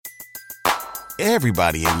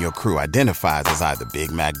Everybody in your crew identifies as either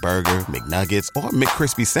Big Mac Burger, McNuggets, or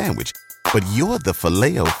McCrispy Sandwich. But you're the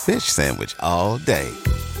Filet-O-Fish Sandwich all day.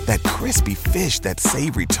 That crispy fish, that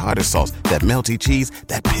savory tartar sauce, that melty cheese,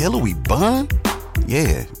 that pillowy bun.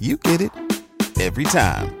 Yeah, you get it. Every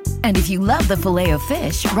time. And if you love the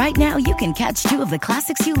Filet-O-Fish, right now you can catch two of the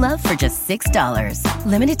classics you love for just $6.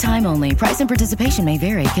 Limited time only. Price and participation may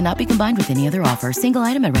vary. Cannot be combined with any other offer. Single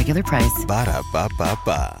item at regular price.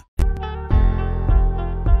 Ba-da-ba-ba-ba.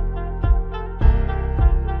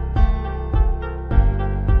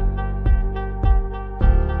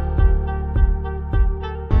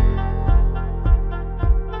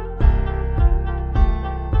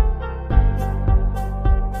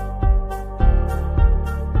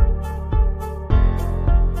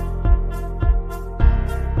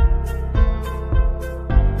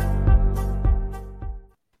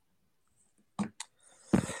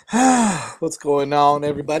 What's going on,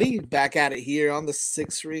 everybody? Back at it here on the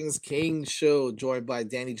Six Rings King Show, joined by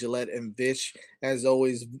Danny Gillette and Vish. As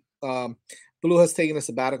always, Blue has taken a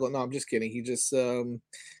sabbatical. No, I'm just kidding. He just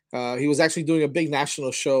he was actually doing a big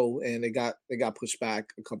national show, and it got pushed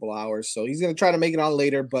back a couple hours. So he's gonna try to make it on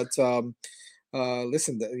later. But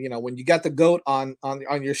listen, when you got the GOAT on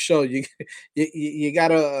your show, you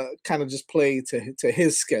gotta kind of just play to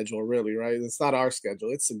his schedule, really, right? It's not our schedule;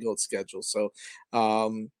 it's the GOAT schedule. So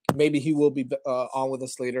maybe he will be on with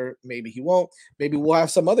us later. Maybe he won't. Maybe we'll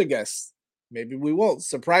have some other guests. Maybe we won't.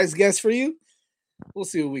 Surprise guest for you. We'll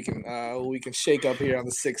see what we can shake up here on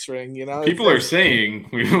the Six Ring. People are saying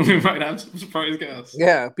we might have some surprise guests.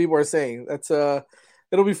 Yeah, people are saying that's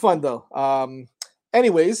it'll be fun though.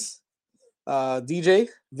 Anyways. DJ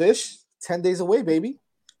Vish, 10 days away, baby.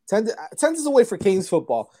 10 days away for Kings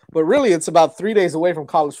football, but really it's about 3 days away from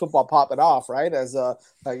college football popping off, right? As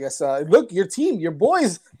I guess look, your team, your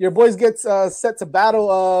boys gets set to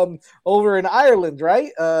battle over in Ireland,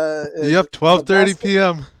 right? Yep, 12:30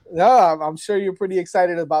 p.m. Yeah, I'm sure you're pretty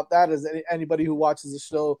excited about that. As anybody who watches the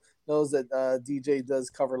show knows that DJ does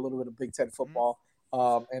cover a little bit of Big Ten football.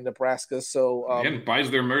 And Nebraska, so and buys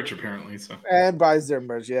their merch apparently. So and buys their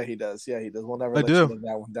merch. Yeah, he does. We'll never let you live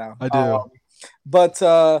that one down. I do. But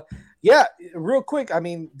yeah, real quick. I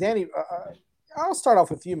mean, Danny, I'll start off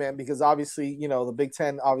with you, man, because obviously, the Big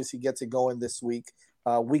Ten obviously gets it going this week,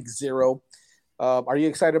 week 0. Are you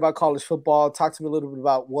excited about college football? Talk to me a little bit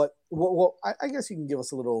about what I guess you can give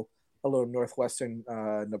us a little Northwestern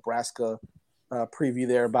Nebraska preview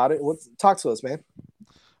there about it. Talk to us, man.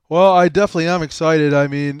 Well, I definitely am excited. I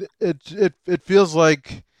mean, it feels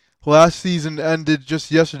like last season ended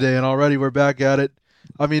just yesterday, and already we're back at it.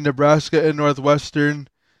 I mean, Nebraska and Northwestern,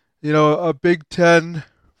 a Big Ten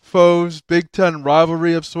foes, Big Ten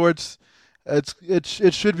rivalry of sorts. It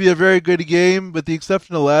should be a very good game, with the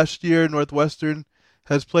exception of last year. Northwestern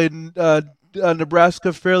has played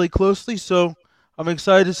Nebraska fairly closely, so I'm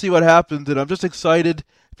excited to see what happens, and I'm just excited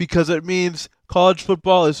because it means college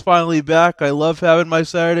football is finally back. I love having my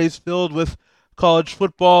Saturdays filled with college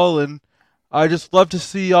football, and I just love to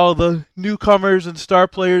see all the newcomers and star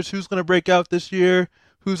players. Who's going to break out this year?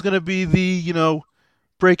 Who's going to be the,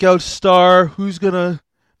 breakout star? Who's going to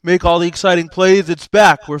make all the exciting plays? It's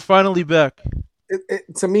back. We're finally back.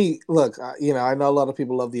 To me, look, I know a lot of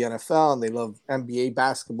people love the NFL and they love NBA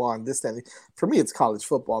basketball and this, that. For me, it's college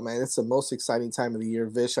football, man. It's the most exciting time of the year.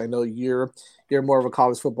 Vish, I know you're more of a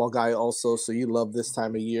college football guy also, so you love this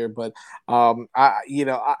time of year. But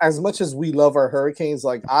as much as we love our Hurricanes,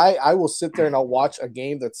 like I will sit there and I'll watch a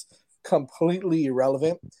game that's completely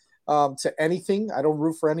irrelevant to anything. I don't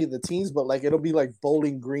root for any of the teams, but it'll be like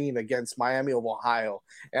Bowling Green against Miami of Ohio,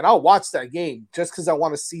 and I'll watch that game just because I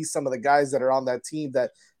want to see some of the guys that are on that team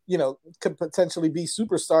that could potentially be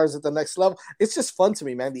superstars at the next level. It's just fun to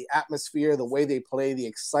me, man. The atmosphere, the way they play, the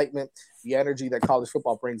excitement, the energy that college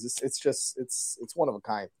football brings. It's one of a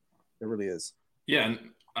kind. It really is. Yeah, and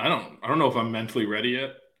I don't know if I'm mentally ready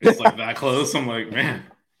yet. It's like that close. I'm like, man.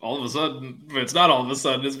 All of a sudden, it's not all of a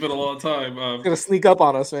sudden. It's been a long time. It's gonna sneak up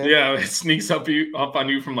on us, man. Yeah, it sneaks up on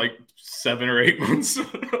you from 7 or 8 months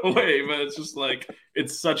away. But it's just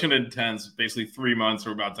it's such an intense, basically 3 months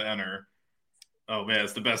we're about to enter. Oh man,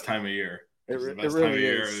 it's the best time of year. It's the best time of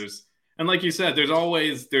year. And like you said, there's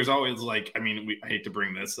always I hate to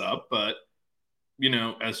bring this up, but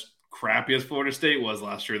as crappy as Florida State was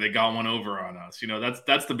last year, they got one over on us.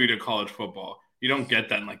 That's the beauty of college football. You don't get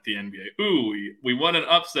that in the NBA. Ooh, we won an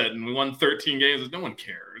upset and we won 13 games. No one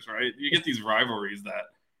cares, right? You get these rivalries that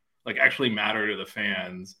actually matter to the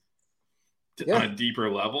fans on a deeper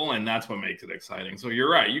level, and that's what makes it exciting. So you're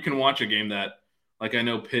right. You can watch a game that Like, I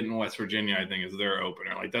know Pitt and West Virginia, I think, is their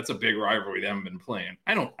opener. Like, that's a big rivalry they haven't been playing.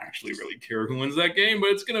 I don't actually really care who wins that game,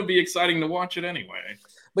 but it's going to be exciting to watch it anyway.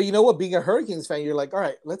 But you know what? Being a Hurricanes fan, you're like, all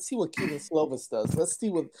right, let's see what Keaton Slovis does. Let's see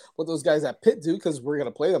what those guys at Pitt do, because we're going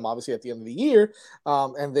to play them, obviously, at the end of the year.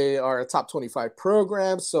 And they are a top 25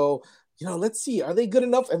 program. So, let's see. Are they good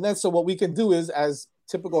enough? And then so what we can do is, as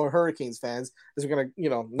typical Hurricanes fans, is we're going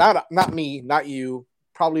to, not me, not you,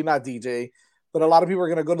 probably not DJ, but a lot of people are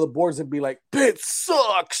going to go to the boards and be like, Pitt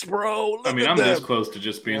sucks, bro. I'm this close to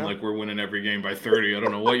just being like, we're winning every game by 30. I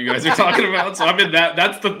don't know what you guys are talking about. So I'm in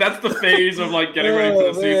that's the phase of like getting ready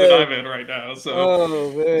for the season I'm in right now.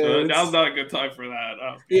 So now's not a good time for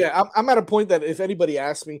that. I'm at a point that if anybody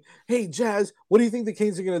asks me, hey, Jazz, what do you think the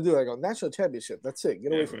Canes are going to do? I go, national championship. That's it.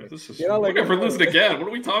 Get away from it. If we're losing again, what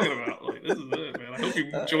are we talking about? Like, this is it, man. I hope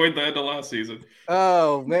you enjoyed the end of last season.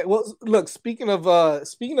 Oh, man. Well, look, speaking of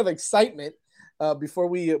excitement, before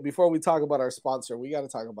we talk about our sponsor, we got to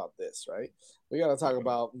talk about this, right? We got to talk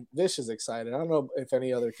about Vish is excited. I don't know if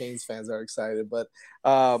any other Canes fans are excited, but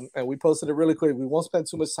and we posted it really quick. We won't spend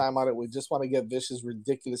too much time on it. We just want to get Vish's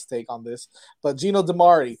ridiculous take on this. But Gino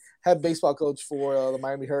DiMare, head baseball coach for the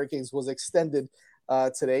Miami Hurricanes, was extended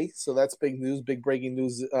today. So that's big news, big breaking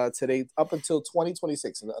news today, up until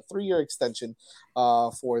 2026, a 3-year extension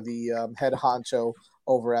for the head honcho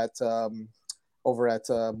over at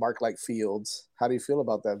Mark Light Fields. How do you feel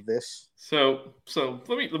about that, Vish? So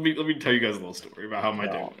let me tell you guys a little story about how my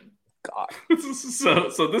day went. God.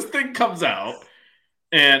 so this thing comes out,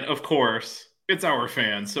 and of course it's our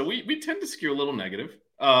fans, so we tend to skew a little negative,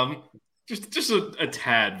 just a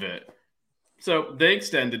tad bit. So they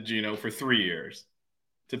extended Gino for 3 years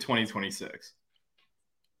to 2026,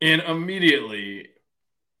 and immediately,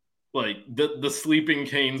 like the sleeping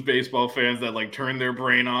Canes baseball fans that like turned their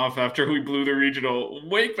brain off after we blew the regional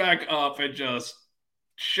wake back up and just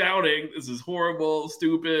shouting, "This is horrible,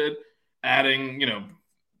 stupid!" Adding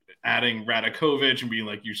Radakovich and being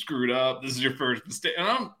like, "You screwed up. This is your first mistake."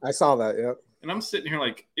 And I saw that, yeah. And I'm sitting here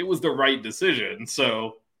like, it was the right decision.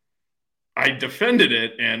 So I defended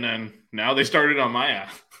it, and then now they started on my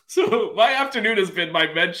app. So my afternoon has been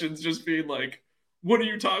my mentions just being like, what are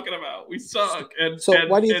you talking about? We suck. And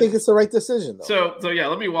why do you think it's the right decision, though? So yeah,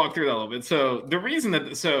 let me walk through that a little bit. So the reason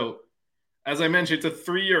as I mentioned, it's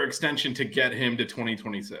a 3-year extension to get him to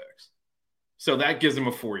 2026. So that gives him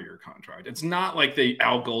a 4-year contract. It's not like they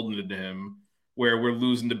Al Goldened him where we're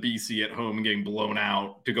losing to BC at home and getting blown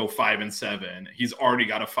out to go 5-7. He's already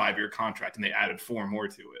got a 5-year contract, and they added 4 more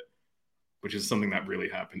to it, which is something that really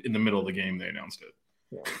happened. In the middle of the game, they announced it.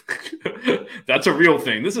 Yeah. That's a real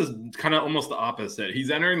thing. This is kind of almost the opposite.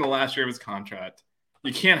 He's entering the last year of his contract.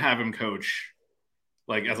 You can't have him coach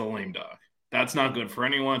like as a lame duck. That's not good for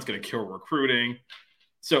anyone. It's going to kill recruiting.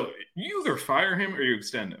 So you either fire him or you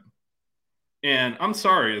extend him. And I'm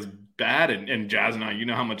sorry, as bad, and Jazz and I, you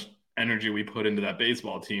know how much energy we put into that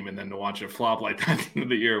baseball team, and then to watch it flop like that at the end of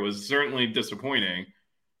the year was certainly disappointing.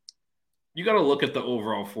 You got to look at the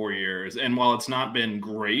overall 4 years. And while it's not been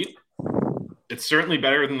great, it's certainly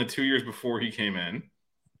better than the 2 years before he came in.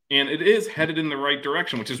 And it is headed in the right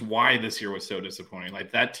direction, which is why this year was so disappointing.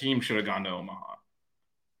 Like, that team should have gone to Omaha.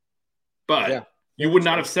 But you would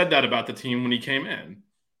not have said that about the team when he came in.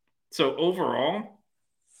 So overall,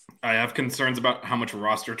 I have concerns about how much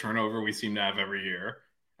roster turnover we seem to have every year.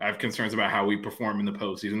 I have concerns about how we perform in the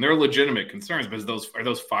postseason. They're legitimate concerns, but are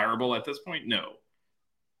those fireable at this point? No.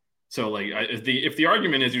 So, like, if the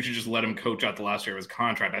argument is you should just let him coach out the last year of his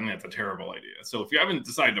contract, I think that's a terrible idea. So, if you haven't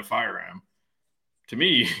decided to fire him, to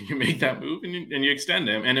me, you make that move and you extend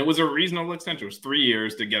him. And it was a reasonable extension. It was 3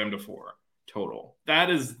 years to get him to 4 total. That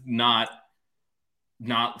is not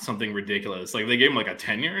something ridiculous. Like, they gave him like a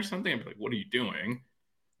 10-year or something. I'd be like, what are you doing?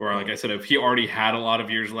 Or, like I said, if he already had a lot of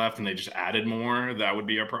years left and they just added more, that would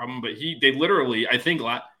be a problem. But they literally, I think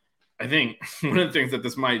one of the things that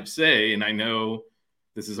this might say, and I know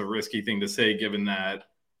this is a risky thing to say, given that,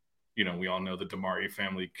 you know, we all know the DiMare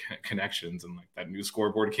family connections, and like that new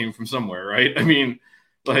scoreboard came from somewhere, right? I mean,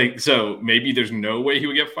 like, so maybe there's no way he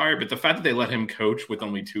would get fired, but the fact that they let him coach with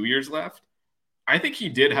only 2 years left, I think he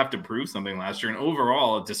did have to prove something last year. And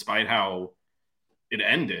overall, despite how it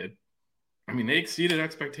ended, I mean, they exceeded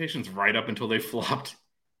expectations right up until they flopped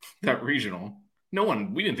that regional. We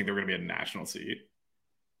didn't think they were going to be a national seed.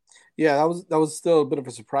 Yeah, that was still a bit of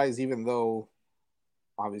a surprise, even though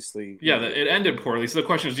obviously. Yeah, it ended poorly. So the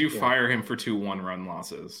question is, do you fire him for 2 one-run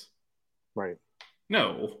losses? Right.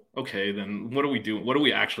 No. Okay, then what do we do? What are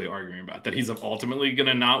we actually arguing about? That he's ultimately going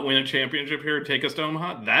to not win a championship here, take us to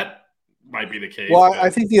Omaha? That might be the case. Well, I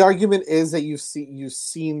think the argument is that you've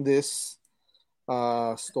seen this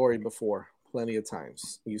story before plenty of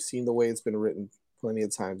times. You've seen the way it's been written plenty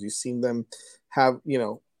of times. You've seen them have,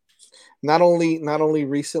 not only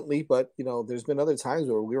recently, but there's been other times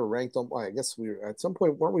where we were ranked on. I guess we were at some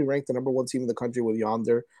point, weren't we ranked the number one team in the country with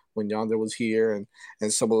Yonder when Yonder was here,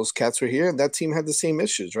 and some of those cats were here, and that team had the same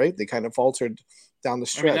issues, right? They kind of faltered down the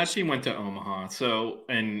stretch. I mean, that team went to Omaha, so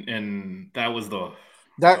and that was the.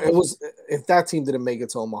 If that team didn't make it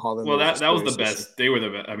to Omaha, then that was the best. They were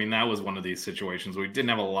the best. I mean, that was one of these situations where we didn't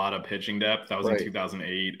have a lot of pitching depth. That was in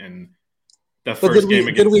 2008, and the first game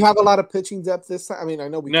against. Did we have a lot of pitching depth this time? I mean, I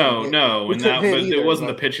know we. No, but it wasn't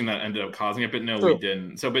the pitching that ended up causing it. But no, we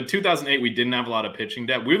didn't. So, but 2008, we didn't have a lot of pitching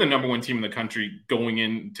depth. We were the number one team in the country going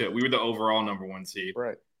into. We were the overall number one seed.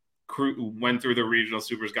 Right. Went through the regional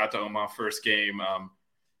supers, got to Omaha first game.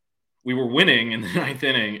 We were winning in the ninth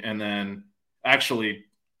inning, and then actually.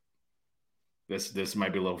 This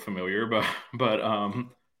might be a little familiar, but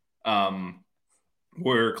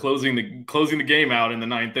we're closing the game out in the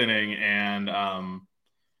ninth inning, and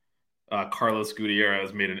Carlos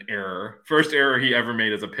Gutierrez made an error. First error he ever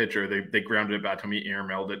made as a pitcher. They grounded it back to me,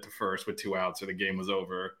 airmailed it to first with 2 outs, so the game was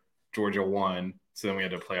over. Georgia won, so then we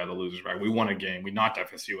had to play out the losers bracket. We won a game. We knocked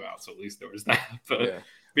FSU out, so at least there was that. But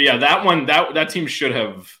yeah, that one that team should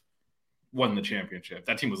have won the championship.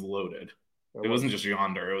 That team was loaded. It wasn't just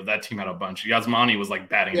Yonder. That team had a bunch. Yasmani was like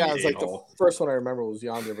batting. Yeah, it was like the first one I remember was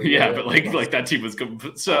Yonder. But but that team was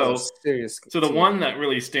so serious. So the one that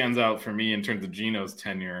really stands out for me in terms of Gino's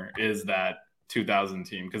tenure is that 2000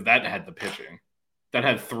 team, because that had the pitching. That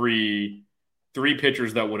had three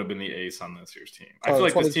pitchers that would have been the ace on this year's team. I feel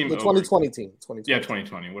like this team. The 2020 team.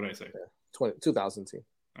 2020. What did I say? Yeah, 2000 team.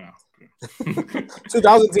 Oh.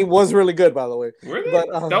 2000 team was really good, by the way.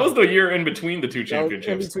 But, that was the year in between the two championships.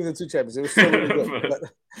 In between the two championships, it was still really good.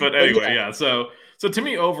 but anyway, yeah. So to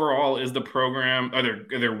me, overall, is the program? Are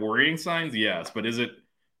there worrying signs? Yes, but is it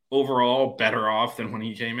overall better off than when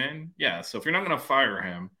he came in? Yeah. So if you're not going to fire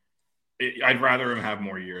him, I'd rather him have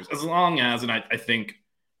more years. As long as, and I think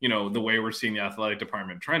the way we're seeing the athletic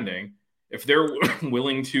department trending, if they're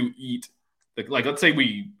willing to eat, like let's say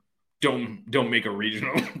we. Don't make a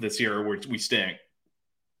regional this year where we stink.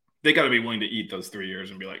 They got to be willing to eat those 3 years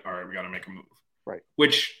and be like, all right, we got to make a move. Right.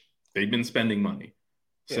 Which they've been spending money.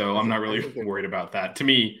 So I'm not really worried about that. To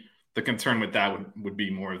me, the concern with that would be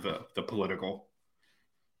more the political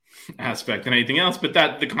aspect than anything else. But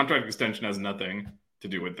the contract extension has nothing to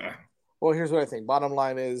do with that. Well, here's what I think. Bottom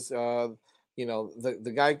line is, the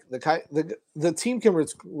team can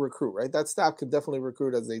recruit, right? That staff can definitely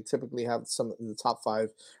recruit, as they typically have some of the top 5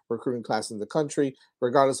 recruiting class in the country,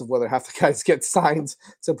 regardless of whether half the guys get signed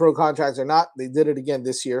to pro contracts or not. They did it again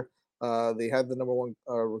this year. They had the number 1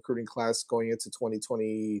 recruiting class going into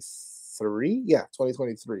 2023. Yeah,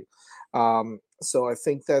 2023. So I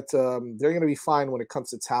think that they're going to be fine when it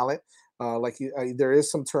comes to talent. There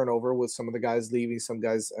is some turnover with some of the guys leaving, some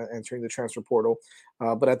guys entering the transfer portal.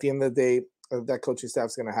 But at the end of the day, that coaching staff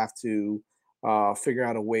is going to have to figure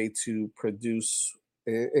out a way to produce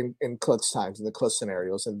in clutch times, in the clutch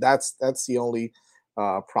scenarios. And that's the only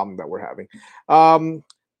problem that we're having.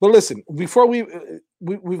 But listen, before we've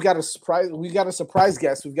got a surprise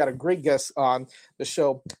guest. We've got a great guest on the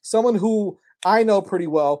show, someone who I know pretty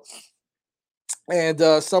well, and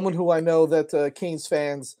someone who I know that Canes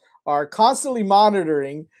fans are constantly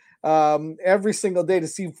monitoring every single day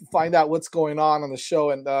to find out what's going on the show.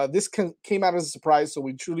 And this came out as a surprise, so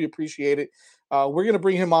we truly appreciate it. We're going to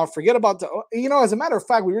bring him on. Forget about as a matter of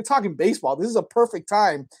fact, we were talking baseball. This is a perfect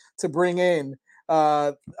time to bring in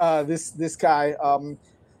this guy.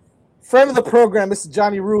 Friend of the program, Mr.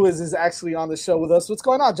 Johnny Ruiz, is actually on the show with us. What's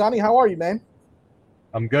going on, Johnny? How are you, man?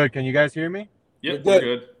 I'm good. Can you guys hear me? Yep, we're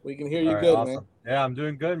good. We can hear you good, awesome. Man. Yeah, I'm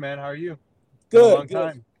doing good, man. How are you? Good. Long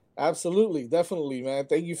time. Absolutely. Definitely, man.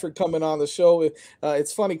 Thank you for coming on the show.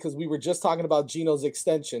 It's funny because we were just talking about Gino's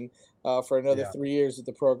extension for another 3 years with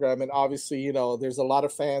the program. And obviously, there's a lot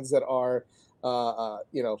of fans that are,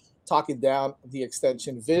 talking down the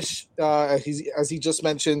extension. Vish, as he just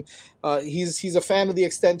mentioned, he's a fan of the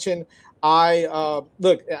extension. I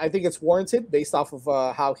think it's warranted based off of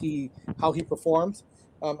how he performed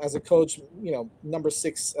as a coach. Number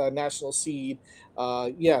 6 national seed.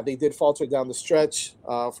 They did falter down the stretch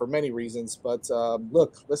for many reasons. But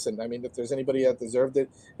listen, I mean, if there's anybody that deserved it,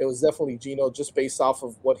 it was definitely Gino, just based off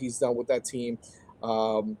of what he's done with that team.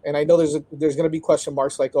 And I know there's going to be question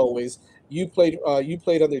marks like always. You played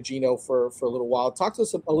under Gino for a little while. Talk to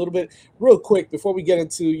us a little bit, real quick, before we get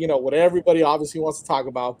into what everybody obviously wants to talk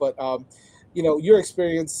about. But your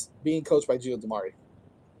experience being coached by Gino DiMare.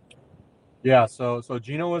 Yeah, so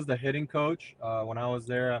Gino was the hitting coach when I was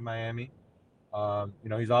there at Miami.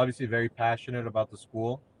 He's obviously very passionate about the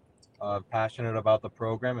school, passionate about the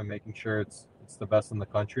program, and making sure it's It's the best in the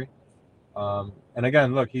country. And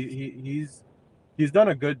again, look, he's done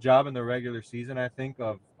a good job in the regular season, I think,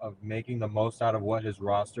 of making the most out of what his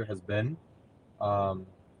roster has been. And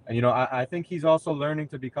I think he's also learning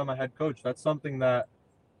to become a head coach. That's something that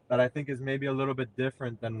I think is maybe a little bit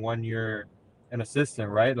different than when you're an assistant,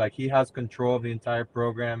 right? Like, he has control of the entire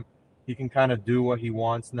program. He can kind of do what he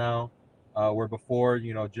wants now, where before,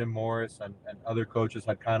 Jim Morris and other coaches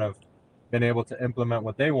had kind of been able to implement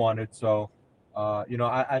what they wanted. So,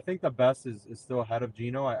 I think the best is still ahead of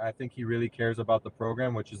Gino. I think he really cares about the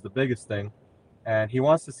program, which is the biggest thing, and he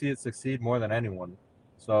wants to see it succeed more than anyone.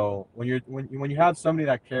 So when you have somebody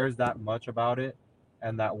that cares that much about it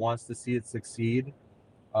and that wants to see it succeed,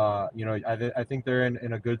 I think they're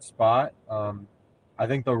in a good spot. I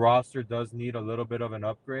think the roster does need a little bit of an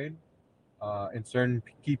upgrade in certain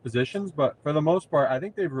key positions, but for the most part, I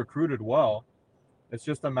think they've recruited well. It's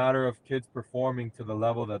just a matter of kids performing to the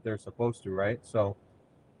level that they're supposed to, right? So,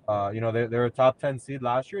 they're a top 10 seed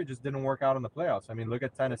last year. It just didn't work out in the playoffs. I mean, look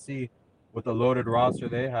at Tennessee with the loaded roster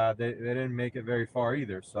they had. They didn't make it very far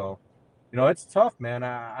either. So, it's tough, man.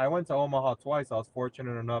 I went to Omaha twice. I was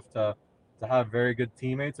fortunate enough to have very good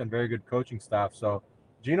teammates and very good coaching staff. So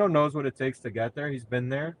Gino knows what it takes to get there. He's been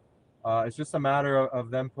there. It's just a matter of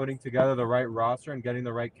them putting together the right roster and getting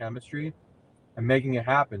the right chemistry and making it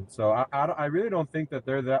happen. So I really don't think that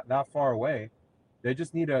they're that far away. They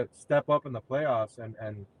just need to step up in the playoffs.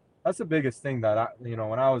 And that's the biggest thing that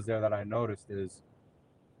when I was there that I noticed is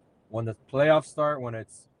when the playoffs start, when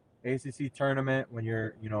it's ACC tournament, when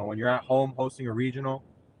you're at home hosting a regional,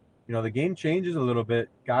 the game changes a little bit.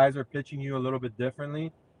 Guys are pitching you a little bit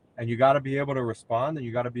differently, and you got to be able to respond and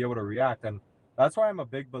you got to be able to react. And that's why I'm a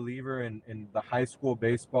big believer in the high school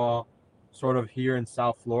baseball sort of here in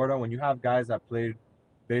South Florida. When you have guys that played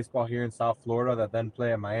baseball here in South Florida that then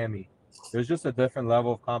play at Miami, there's just a different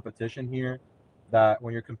level of competition here that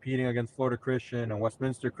when you're competing against Florida Christian and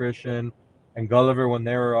Westminster Christian and Gulliver when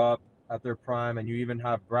they were up at their prime, and you even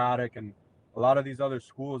have Braddock and a lot of these other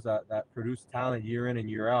schools that produce talent year in and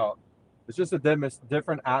year out. It's just a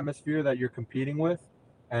different atmosphere that you're competing with,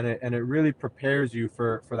 and it really prepares you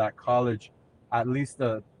for that college, at least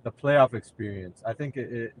the playoff experience. I think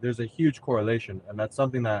there's a huge correlation, and that's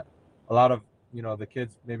something that a lot of the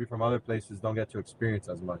kids maybe from other places don't get to experience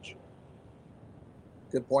as much.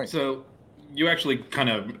 Good point. So you actually kind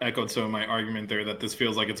of echoed some of my argument there that this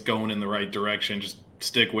feels like it's going in the right direction. Just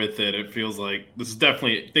stick with it. It feels like this is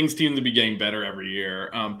definitely things seem to be getting better every year.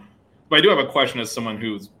 But I do have a question as someone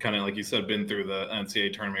who's kind of, like you said, been through the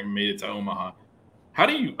NCAA tournament, made it to Omaha. How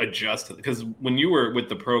do you adjust to it? Because when you were with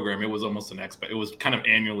the program, it was almost it was kind of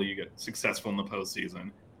annually you get successful in the postseason.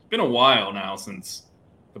 It's been a while now since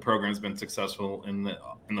the program's been successful in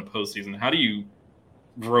the postseason. How do you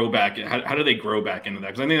grow back? How do they grow back into that?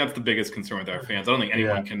 Because I think that's the biggest concern with our fans. I don't think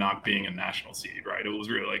anyone can knock being a national seed, right? It was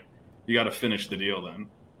really like you got to finish the deal then.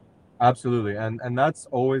 Absolutely, and that's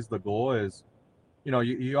always the goal. Is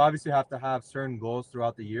you obviously have to have certain goals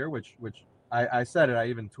throughout the year, which I said it. I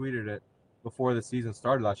even tweeted it before the season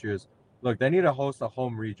started last year. Is look, they need to host a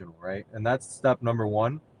home regional, right? And that's step number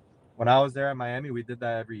one. When I was there at Miami, we did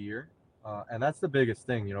that every year, and that's the biggest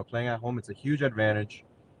thing. Playing at home, it's a huge advantage.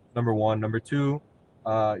 Number one. Number two,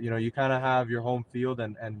 you kind of have your home field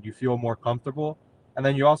and you feel more comfortable. And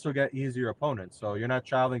then you also get easier opponents. So you're not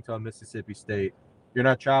traveling to a Mississippi State. You're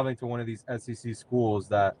not traveling to one of these SEC schools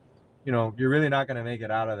that, you're really not going to make it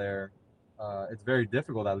out of there. It's very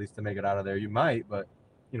difficult, at least, to make it out of there. You might, but,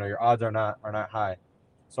 your odds are not high.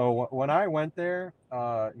 So when I went there,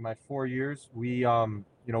 in my 4 years, we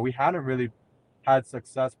hadn't really had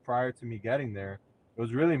success prior to me getting there. It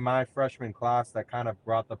was really my freshman class that kind of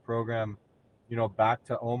brought the program back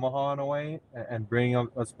to Omaha in a way and bringing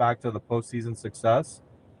us back to the postseason success.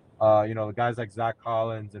 The guys like Zach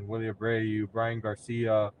Collins and Willie Abreu, Brian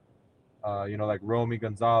Garcia, like Romy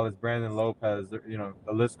Gonzalez, Brandon Lopez, the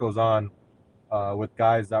list goes on with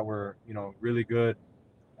guys that were, really good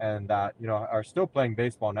and that, are still playing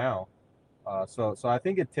baseball now. So I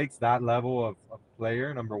think it takes that level of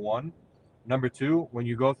player, number one. Number two, when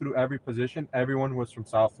you go through every position, everyone was from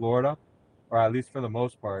South Florida, or at least for the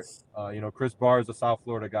most part. Chris Barr is a South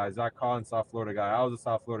Florida guy. Zach Collins, South Florida guy. I was a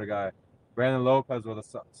South Florida guy. Brandon Lopez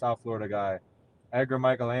was a South Florida guy. Edgar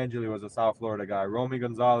Michelangeli was a South Florida guy. Romy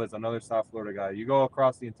Gonzalez, another South Florida guy. You go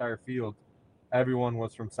across the entire field, everyone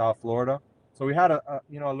was from South Florida. So we had a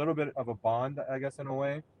little bit of a bond, I guess, in a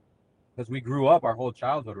way, because we grew up our whole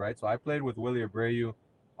childhood, right? So I played with Willie Abreu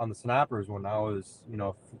on the Snappers when I was,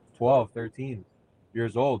 12, 13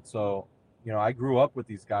 years old. So, I grew up with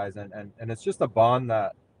these guys, and it's just a bond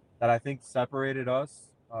that I think separated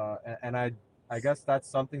us. And I I guess that's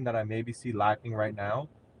something that I maybe see lacking right now.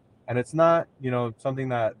 And it's not, something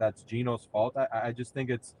that's Gino's fault. I just think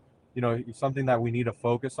it's, something that we need to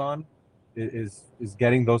focus on is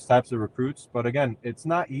getting those types of recruits. But again, it's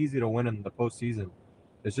not easy to win in the postseason.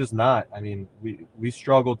 It's just not. I mean, we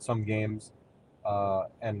struggled some games,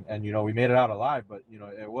 and we made it out alive, but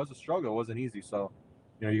it was a struggle. It wasn't easy. So,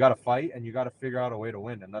 you got to fight and you got to figure out a way to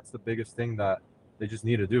win, and that's the biggest thing that they just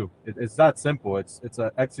need to do. It's that simple. It's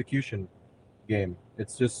an execution game.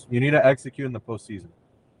 It's just you need to execute in the postseason.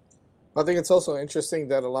 I think it's also interesting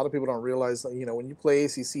that a lot of people don't realize that, when you play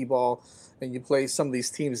ACC ball and you play some of these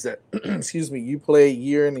teams that, excuse me, you play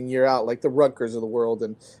year in and year out, like the Rutgers of the world,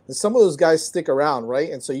 and some of those guys stick around,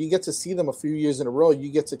 right? And so you get to see them a few years in a row.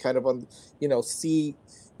 You get to kind of, see,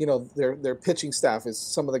 their pitching staff is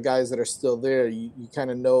some of the guys that are still there. You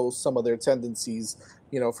kind of know some of their tendencies,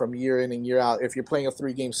 from year in and year out. If you're playing a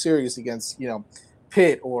 3-game series against,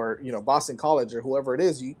 Pitt or Boston College or whoever it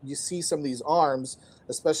is, you see some of these arms,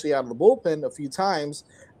 especially out of the bullpen, a few times.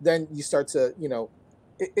 Then you start to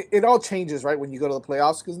it all changes, right, when you go to the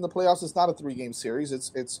playoffs, because in the playoffs it's not a 3-game series.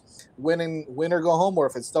 It's win or go home, or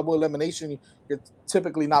if it's double elimination, you're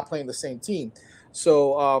typically not playing the same team.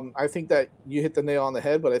 So I think that you hit the nail on the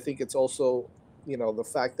head, but I think it's also the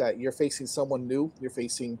fact that you're facing someone new, you're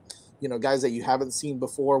facing guys that you haven't seen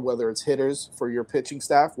before, whether it's hitters for your pitching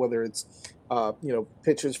staff, whether it's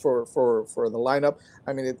pitchers for the lineup.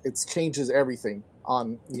 I mean, it changes everything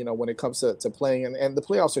on when it comes to playing, and the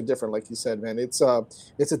playoffs are different, like you said, man. It's a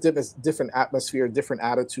different atmosphere, different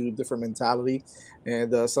attitude, different mentality,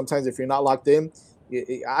 and sometimes if you're not locked in,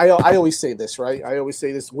 I always say this, right? I always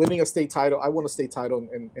say this: winning a state title. I won a state title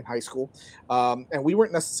in high school, and we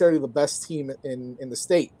weren't necessarily the best team in the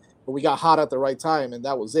state, but we got hot at the right time, and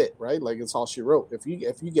that was it, right? Like, it's all she wrote. If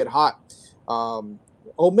you get hot,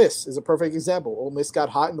 Ole Miss is a perfect example. Ole Miss got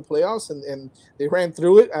hot in the playoffs, and they ran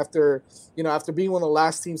through it after being one of the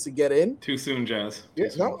last teams to get in. Too soon, Jazz.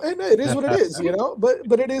 No, and it is what it is,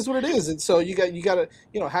 But it is what it is, and so you got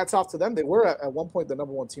to, hats off to them. They were at one point the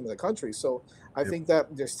number 1 team in the country. So I think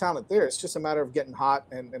that there's talent there. It's just a matter of getting hot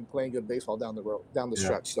and playing good baseball down the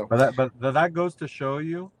stretch. So, but that goes to show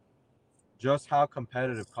you just how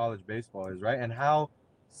competitive college baseball is, right? And how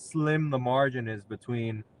slim the margin is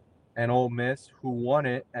between an Ole Miss, who won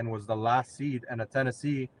it and was the last seed, and a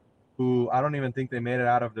Tennessee, who I don't even think they made it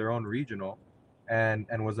out of their own regional, and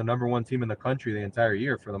was the number 1 team in the country the entire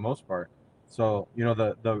year for the most part. So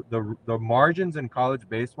the margins in college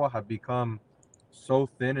baseball have become so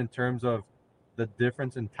thin in terms of the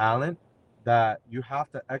difference in talent that you have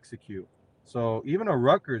to execute. So even a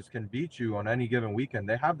Rutgers can beat you on any given weekend.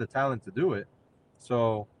 They have the talent to do it.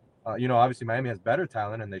 So, obviously Miami has better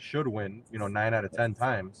talent and they should win, 9 out of 10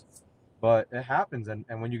 times. But it happens. And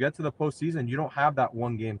when you get to the postseason, you don't have that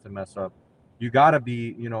one game to mess up. You got to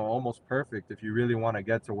be, almost perfect if you really want to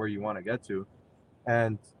get to where you want to get to.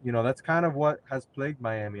 And, that's kind of what has plagued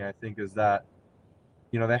Miami, I think, is that,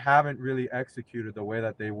 they haven't really executed the way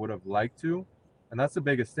that they would have liked to. And that's the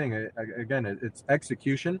biggest thing. Again, it's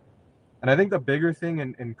execution. And I think the bigger thing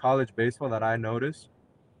in college baseball that I notice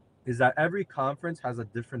is that every conference has a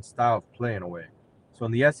different style of play in a way. So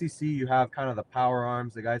in the SEC, you have kind of the power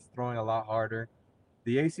arms, the guys throwing a lot harder.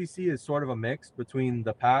 The ACC is sort of a mix between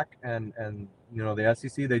the Pac and the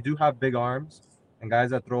SEC. They do have big arms and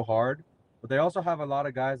guys that throw hard, but they also have a lot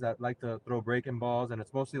of guys that like to throw breaking balls, and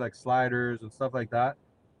it's mostly like sliders and stuff like that.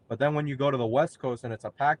 But then when you go to the West Coast and it's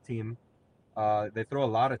a Pac team, they throw a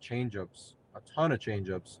lot of changeups, a ton of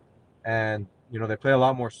changeups. And they play a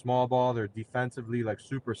lot more small ball. They're defensively like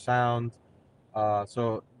super sound.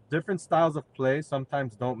 So different styles of play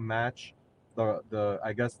sometimes don't match the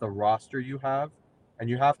I guess the roster you have, and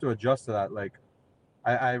you have to adjust to that. Like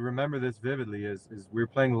I remember this vividly is we were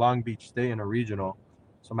playing Long Beach State in a regional.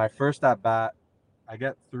 So my first at bat, I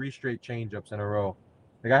get 3 straight changeups in a row.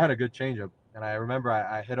 Like, I had a good changeup, and I remember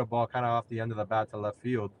I hit a ball kind of off the end of the bat to left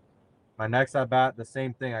field. My next at bat, the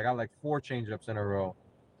same thing. I got like 4 changeups in a row.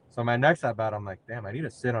 So my next at bat, I'm like, damn, I need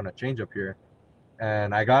to sit on a changeup here.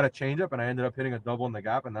 And I got a changeup, and I ended up hitting a double in the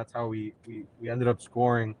gap, and that's how we ended up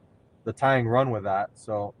scoring the tying run with that.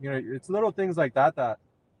 So, it's little things like that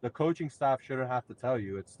the coaching staff shouldn't have to tell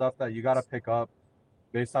you. It's stuff that you got to pick up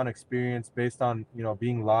based on experience, based on,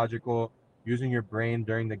 being logical, using your brain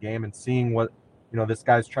during the game and seeing what, this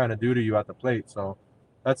guy's trying to do to you at the plate. So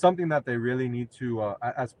that's something that they really need to,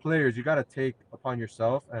 as players, you got to take upon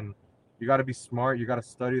yourself, and you got to be smart. You got to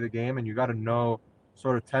study the game, and you got to know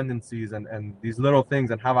sort of tendencies and these little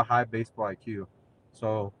things, and have a high baseball IQ.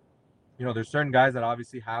 So, there's certain guys that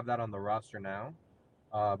obviously have that on the roster now,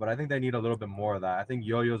 but I think they need a little bit more of that. I think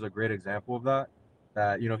Yo-Yo's a great example of that.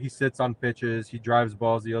 that, he sits on pitches, he drives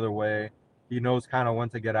balls the other way. He knows kind of when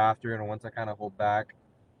to get after and when to kind of hold back.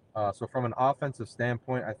 So from an offensive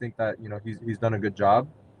standpoint, I think that, he's done a good job.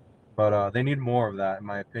 But they need more of that, in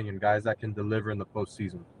my opinion, guys that can deliver in the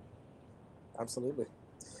postseason. Absolutely.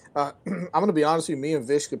 I'm going to be honest with you. Me and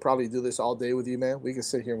Vish could probably do this all day with you, man. We can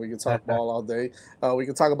sit here and we can talk ball all day. We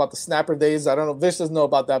can talk about the snapper days. I don't know. Vish doesn't know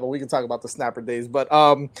about that, but we can talk about the snapper days. But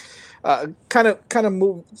kind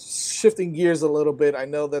of shifting gears a little bit. I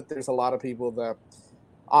know that there's a lot of people that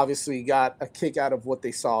obviously got a kick out of what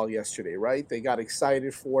they saw yesterday, right? They got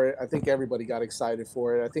excited for it. I think everybody got excited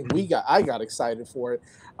for it. I think I got excited for it.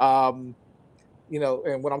 And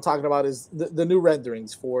what I'm talking about is the new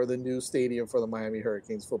renderings for the new stadium for the Miami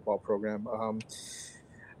Hurricanes football program.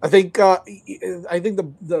 I think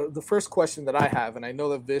the first question that I have, and I know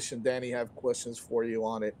that Vish and Danny have questions for you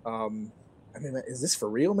on it. Is this for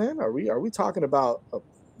real, man? Are we talking about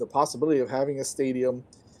the possibility of having a stadium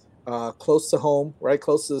close to home, right?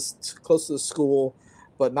 Close to the school,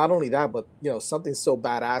 but not only that, but something so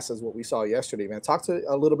badass as what we saw yesterday, man. Talk to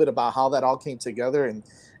a little bit about how that all came together and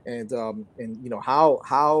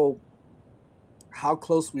how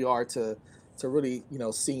close we are to really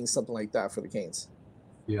seeing something like that for the Canes.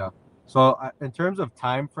 Yeah. So in terms of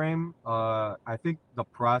time frame, I think the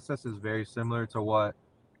process is very similar to what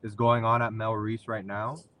is going on at Mel Reese right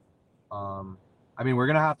now. We're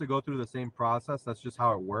gonna have to go through the same process. That's just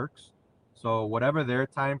how it works. So whatever their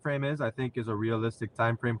time frame is, I think is a realistic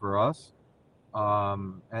time frame for us.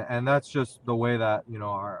 And that's just the way that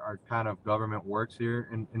our kind of government works here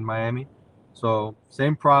in Miami. So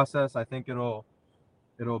same process. I think it'll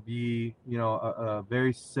be a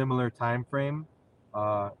very similar time frame.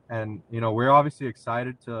 And we're obviously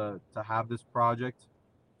excited to have this project.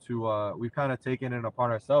 We've kind of taken it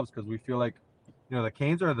upon ourselves because we feel like the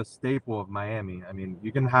Canes are the staple of Miami. I mean,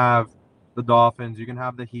 you can have the Dolphins, you can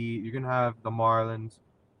have the Heat, you can have the Marlins.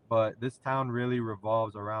 But this town really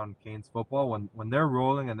revolves around Canes football. When they're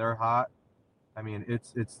rolling and they're hot, I mean,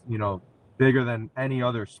 it's bigger than any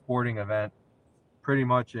other sporting event pretty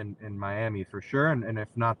much in Miami for sure, and if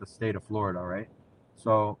not the state of Florida, right?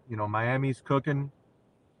 So, Miami's cooking,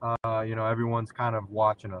 everyone's kind of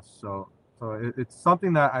watching us. So it's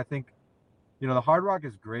something that I think, the Hard Rock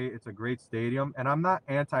is great. It's a great stadium, and I'm not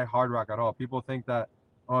anti-Hard Rock at all. People think that,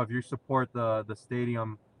 if you support the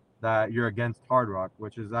stadium, that you're against Hard Rock,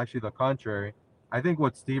 which is actually the contrary. I think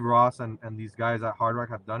what Steve Ross and these guys at Hard Rock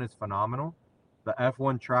have done is phenomenal. The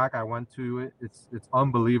F1 track, I went to it's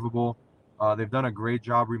unbelievable. They've done a great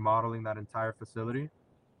job remodeling that entire facility,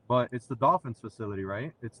 but it's the Dolphins facility,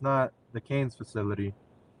 right? It's not the Canes facility.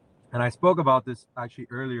 And I spoke about this actually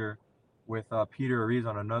earlier with Peter Ariz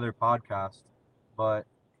on another podcast, but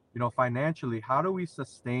financially, how do we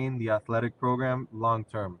sustain the athletic program long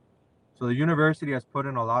term? So the university has put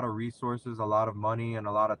in a lot of resources, a lot of money, and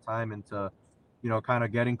a lot of time into, kind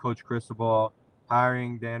of getting Coach Cristobal,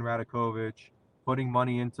 hiring Dan Radakovich, putting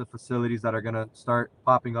money into facilities that are going to start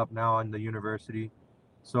popping up now on the university.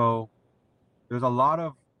 So there's a lot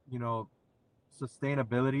of,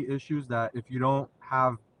 sustainability issues that if you don't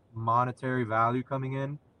have monetary value coming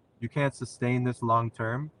in, you can't sustain this long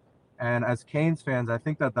term. And as Canes fans, I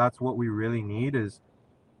think that that's what we really need is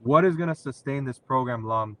what is going to sustain this program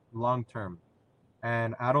long term.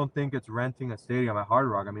 And I don't think it's renting a stadium at Hard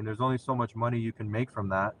Rock. I mean, there's only so much money you can make from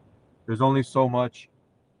that. There's only so much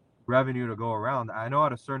revenue to go around. I know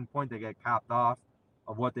at a certain point they get capped off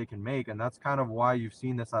of what they can make, and that's kind of why you've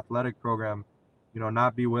seen this athletic program,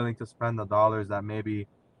 not be willing to spend the dollars that maybe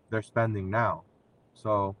they're spending now.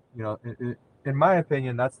 So, in my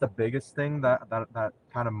opinion, that's the biggest thing that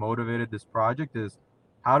kind of motivated this project is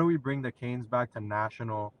how do we bring the Canes back to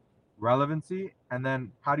national relevancy, and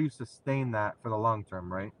then how do you sustain that for the long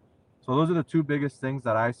term, right? So those are the two biggest things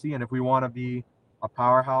that I see. And if we want to be a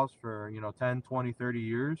powerhouse for 10, 20, 30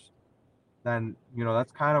 years, then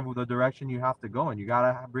that's kind of the direction you have to go. And you got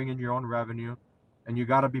to bring in your own revenue, and you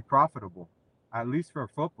got to be profitable, at least for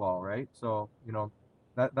football, right? So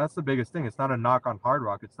that's the biggest thing. It's not a knock on Hard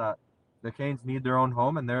Rock. It's that the Canes need their own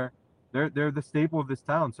home, and they're the staple of this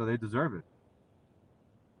town, so they deserve it.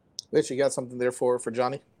 Mitch, you got something there for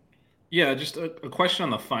Johnny? Yeah, just a question on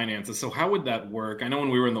the finances. So how would that work? I know when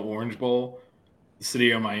we were in the Orange Bowl, the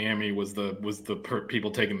city of Miami was the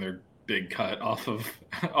people taking their big cut off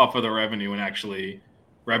of the revenue, and actually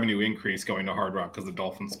revenue increase going to Hard Rock because the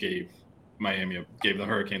Dolphins gave the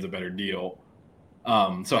Hurricanes a better deal.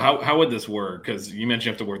 So how would this work? Because you mentioned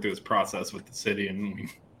you have to work through this process with the city, and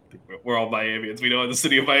we're all Miamians. We know how the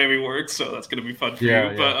city of Miami works, so that's going to be fun for you.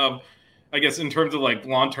 Yeah. But I guess in terms of like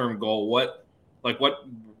long-term goal, what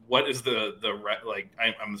what is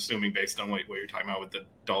I'm assuming based on what you're talking about with the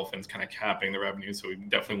Dolphins kind of capping the revenue, so we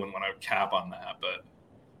definitely wouldn't want to cap on that. But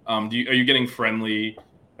are you getting friendly,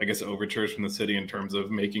 I guess, overtures from the city in terms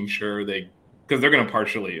of making sure because they're going to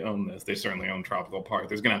partially own this. They certainly own Tropical Park.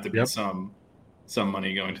 There's going to have to be some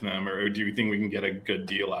money going to them, or do you think we can get a good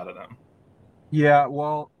deal out of them? Yeah,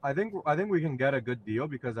 well, I think we can get a good deal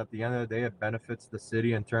because at the end of the day, it benefits the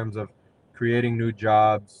city in terms of creating new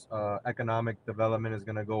jobs. Economic development is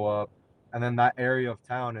going to go up, and then that area of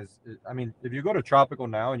town I mean, if you go to Tropical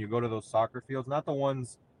now and you go to those soccer fields, not the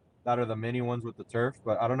ones that are the mini ones with the turf,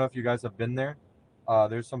 but I don't know if you guys have been there.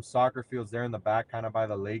 There's some soccer fields there in the back, kind of by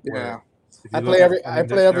the lake. Yeah. I play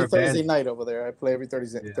every Thursday night over there. I play every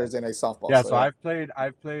Thursday night softball. Yeah, so I've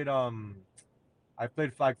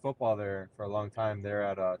played flag football there for a long time there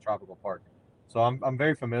at Tropical Park. So I'm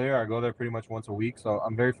very familiar. I go there pretty much once a week, so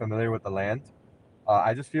I'm very familiar with the land.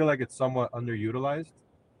 I just feel like it's somewhat underutilized.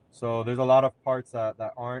 So there's a lot of parts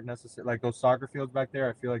that aren't necessary, like those soccer fields back there.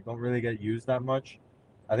 I feel like don't really get used that much.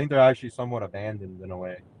 I think they're actually somewhat abandoned in a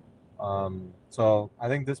way. So I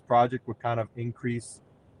think this project would kind of increase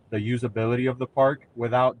the usability of the park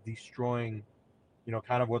without destroying,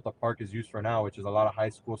 kind of what the park is used for now, which is a lot of high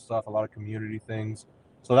school stuff, a lot of community things.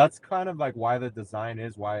 So that's kind of like why the design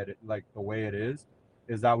is the way it is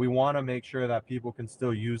that we want to make sure that people can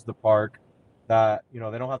still use the park, that, they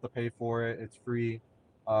don't have to pay for it. It's free.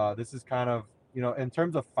 This is kind of, in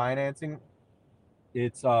terms of financing,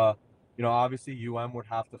 it's, obviously UM would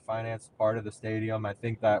have to finance part of the stadium. I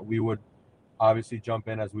think that we would obviously jump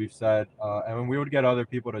in, as we've said, and we would get other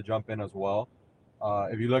people to jump in as well.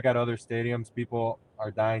 If you look at other stadiums, people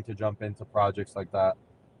are dying to jump into projects like that.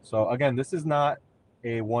 So again, this is not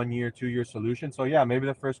a 1 year, 2 year solution. So yeah, maybe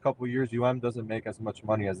the first couple of years UM doesn't make as much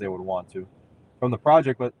money as they would want to from the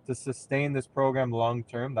project, but to sustain this program long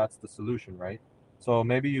term, that's the solution, right? So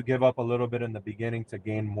maybe you give up a little bit in the beginning to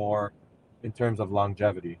gain more in terms of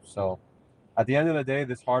longevity. So at the end of the day,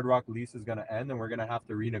 this Hard Rock lease is going to end and we're going to have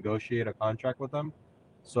to renegotiate a contract with them.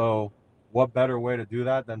 So what better way to do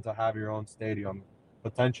that than to have your own stadium,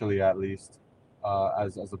 potentially at least,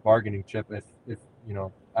 as a bargaining chip if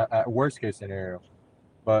at worst case scenario.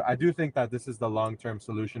 But I do think that this is the long-term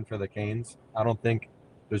solution for the Canes. I don't think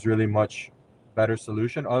there's really much better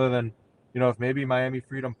solution other than, if maybe Miami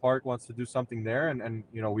Freedom Park wants to do something there and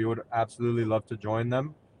we would absolutely love to join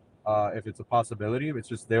them. If it's a possibility. It's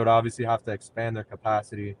just they would obviously have to expand their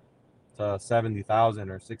capacity to 70,000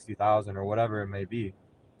 or 60,000 or whatever it may be.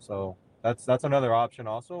 So that's another option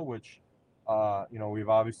also, which we've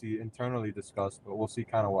obviously internally discussed, but we'll see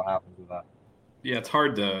kind of what happens with that. Yeah, it's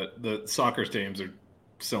hard the soccer stadiums are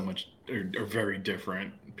very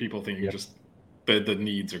different. People think just the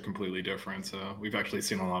needs are completely different. So we've actually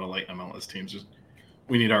seen a lot of light MLS teams just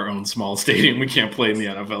we need our own small stadium. We can't play in the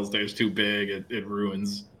NFL stadium. It's too big. It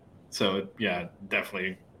ruins. So yeah,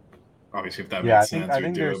 definitely. Obviously, if that makes sense, I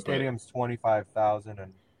think their stadium's 25,000,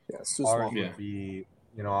 and ours would be,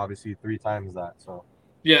 obviously 3 times that. So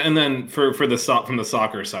yeah, and then from the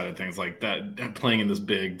soccer side of things, like that, playing in this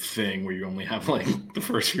big thing where you only have like the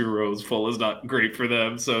first few rows full is not great for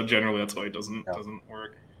them. So generally, that's why it doesn't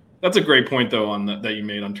work. That's a great point though that you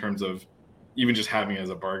made on terms of even just having it as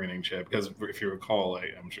a bargaining chip, because if you recall,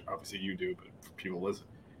 I'm sure obviously you do, but for people listen.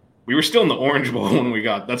 We were still in the Orange Bowl when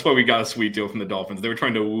that's why we got a sweet deal from the Dolphins. They were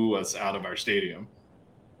trying to woo us out of our stadium.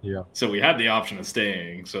 Yeah. So we had the option of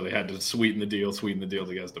staying. So they had to sweeten the deal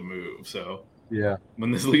to get us to move. So yeah,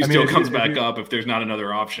 when this lease deal comes back up, if there's not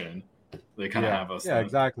another option, they kind of have us. Yeah,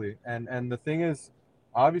 exactly. And the thing is,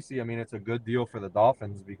 obviously, it's a good deal for the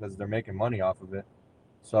Dolphins because they're making money off of it.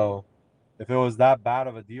 So if it was that bad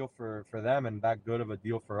of a deal for them and that good of a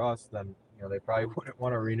deal for us, then they probably wouldn't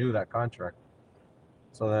want to renew that contract.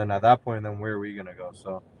 So then at that point, then where are we going to go?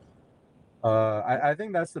 So I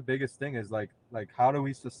think that's the biggest thing is like how do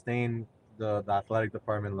we sustain the athletic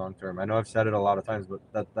department long term? I know I've said it a lot of times,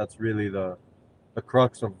 but that's really the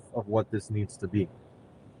crux of what this needs to be.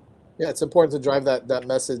 Yeah, it's important to drive that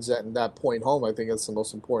message and that point home. I think that's the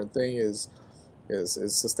most important thing is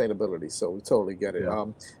sustainability. So we totally get it. Yeah.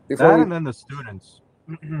 And then the students.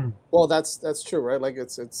 Well, that's true, right? Like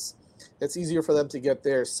it's easier for them to get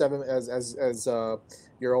there. As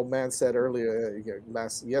your old man said earlier,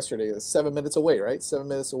 yesterday, is 7 minutes away, right? 7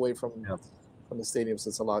 minutes away from the stadium, so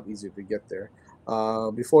it's a lot easier to get there.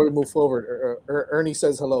 Before we move forward, Ernie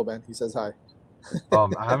says hello, man. He says hi.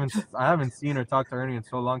 I haven't seen or talked to Ernie in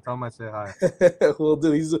so long. Tell him I say hi. Will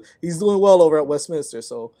do. He's doing well over at Westminster.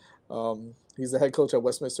 So he's the head coach at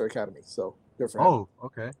Westminster Academy. So good for him. Oh,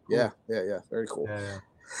 okay. Cool. Yeah. Very cool. Yeah.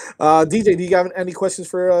 DJ, do you have any questions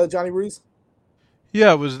for Johnny Ruiz?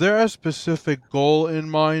 Yeah, was there a specific goal in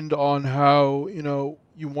mind on how,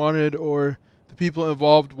 you wanted or the people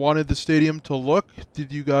involved wanted the stadium to look?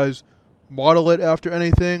 Did you guys model it after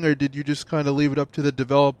anything, or did you just kind of leave it up to the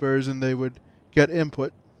developers and they would get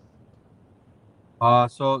input?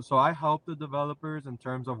 So I helped the developers in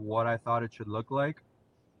terms of what I thought it should look like.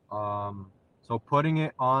 So putting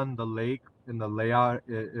it on the lake in the layout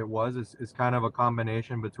is kind of a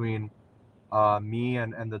combination between me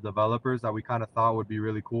and the developers that we kind of thought would be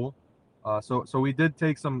really cool. So we did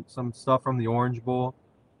take some stuff from the Orange Bowl.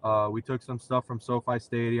 We took some stuff from SoFi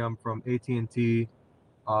Stadium, from AT&T.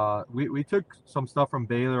 We took some stuff from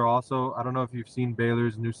Baylor also. I don't know if you've seen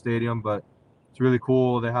Baylor's new stadium, but it's really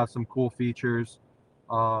cool. They have some cool features.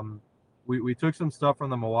 Um, we took some stuff from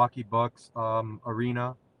the Milwaukee Bucks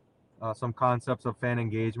arena, some concepts of fan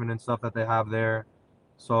engagement and stuff that they have there.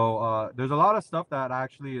 So there's a lot of stuff that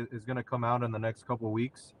actually is going to come out in the next couple of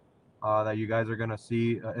weeks that you guys are going to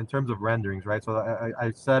see in terms of renderings, right? So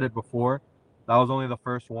I said it before, that was only the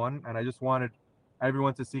first one, and I just wanted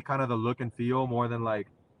everyone to see kind of the look and feel more than like,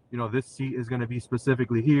 this seat is going to be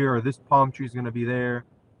specifically here or this palm tree is going to be there.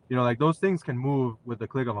 Like those things can move with the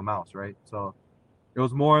click of a mouse, right? So it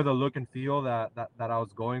was more the look and feel that I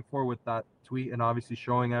was going for with that tweet, and obviously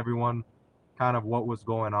showing everyone kind of what was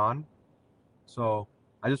going on. So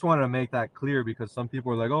I just wanted to make that clear because some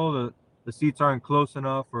people are like, oh, the seats aren't close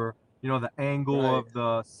enough, or the angle Right. of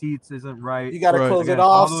the seats isn't right. You got to Right. close it Again,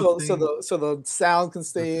 all off those so things, the sound can the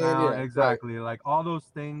stay in. sound, Yeah, right. exactly, like all those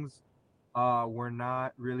things were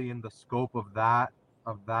not really in the scope of that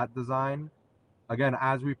design. Again,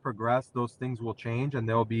 as we progress, those things will change and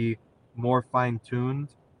they'll be more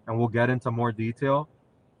fine-tuned, and we'll get into more detail.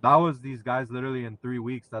 That was these guys literally in 3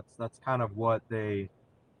 weeks. That's kind of what they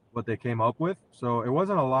came up with. So it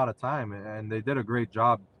wasn't a lot of time, and they did a great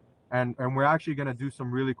job. And we're actually going to do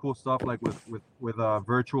some really cool stuff, like with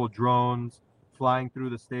virtual drones flying through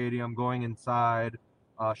the stadium, going inside,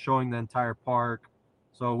 showing the entire park.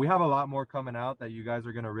 So we have a lot more coming out that you guys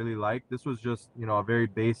are going to really like. This was just a very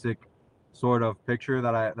basic sort of picture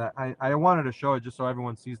that I wanted to show it just so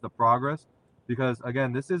everyone sees the progress, because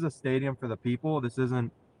again, this is a stadium for the people. This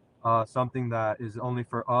isn't something that is only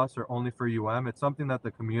for us or only for It's something that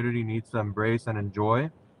the community needs to embrace and enjoy.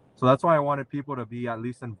 So that's why I wanted people to be at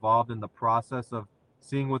least involved in the process of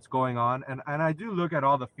seeing what's going on. And I do look at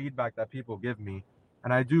all the feedback that people give me,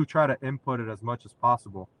 and I do try to input it as much as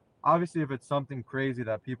possible. Obviously, if it's something crazy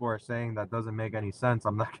that people are saying that doesn't make any sense,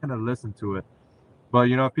 I'm not going to listen to it. But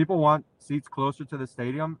if people want seats closer to the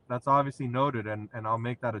stadium, that's obviously noted, and I'll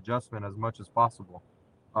make that adjustment as much as possible.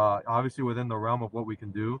 Obviously within the realm of what we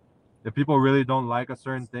can do. If people really don't like a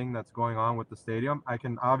certain thing that's going on with the stadium, I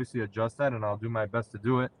can obviously adjust that, and I'll do my best to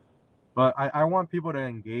do it. But I want people to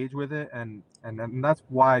engage with it, and that's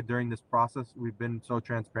why during this process we've been so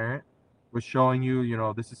transparent with showing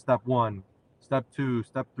you, this is step one, step two,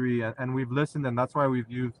 step three, and we've listened, and that's why we've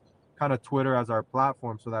used kind of Twitter as our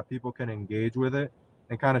platform so that people can engage with it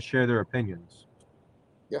and kind of share their opinions.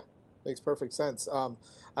 Yeah, makes perfect sense.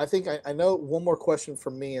 I think I know one more question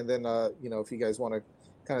from me, and then if you guys want to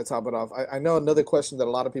kind of top it off, I know another question that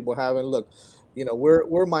a lot of people have. And look,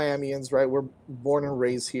 we're Miamians, right? We're born and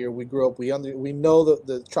raised here. We grew up. We know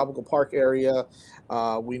the Tropical Park area.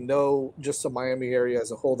 We know just the Miami area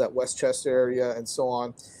as a whole, that Westchester area, and so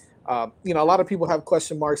on. A lot of people have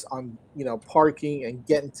question marks on parking and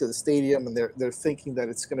getting to the stadium, and they're thinking that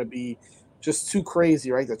it's going to be just too crazy,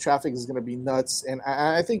 right? The traffic is going to be nuts, and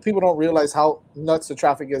I think people don't realize how nuts the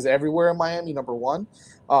traffic is everywhere in Miami. Number one,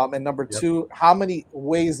 and number Yep. two, how many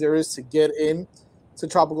ways there is to get in to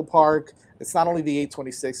Tropical Park. It's not only the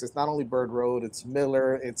 826. It's not only Bird Road. It's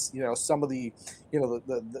Miller. It's some of the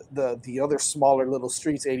the other smaller little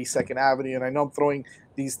streets, 82nd Avenue. And I know I'm throwing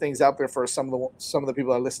these things out there for some of the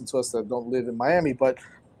people that listen to us that don't live in Miami, but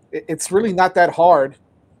it's really not that hard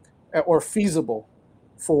or feasible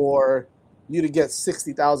for you to get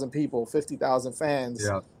 60,000 people, 50,000 fans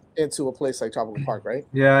Yeah. into a place like Tropical Park, right?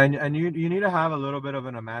 Yeah, and you need to have a little bit of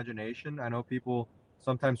an imagination. I know people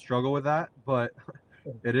sometimes struggle with that, but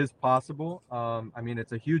it is possible. I mean,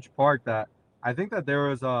 it's a huge park that I think that there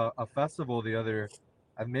was a festival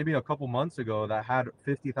maybe a couple months ago that had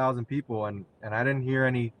 50,000 people, and I didn't hear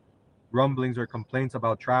any rumblings or complaints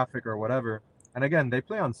about traffic or whatever. And again, they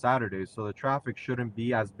play on Saturdays, so the traffic shouldn't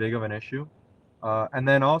be as big of an issue. And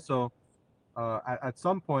then also, at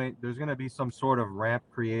some point, there's going to be some sort of ramp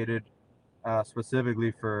created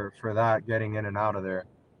specifically for that getting in and out of there,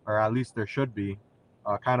 or at least there should be,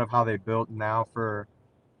 kind of how they built now for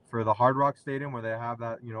the Hard Rock Stadium, where they have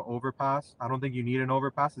that overpass. I don't think you need an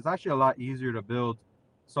overpass. It's actually a lot easier to build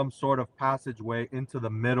some sort of passageway into the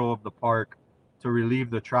middle of the park to relieve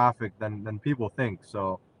the traffic than people think.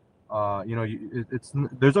 So,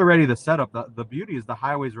 there's already the setup. The beauty is the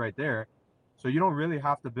highway's right there, so you don't really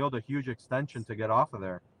have to build a huge extension to get off of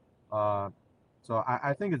there. So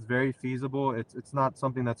I think it's very feasible. It's not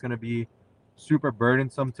something that's going to be super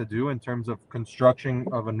burdensome to do in terms of construction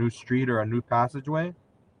of a new street or a new passageway.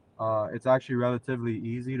 It's actually relatively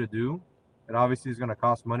easy to do. It obviously is going to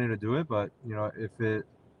cost money to do it, but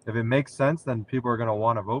if it makes sense, then people are going to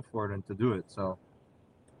want to vote for it and to do it. So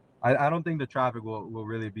I don't think the traffic will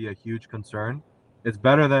really be a huge concern. It's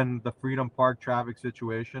better than the Freedom Park traffic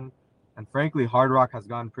situation. And frankly, Hard Rock has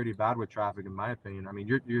gotten pretty bad with traffic, in my opinion. I mean,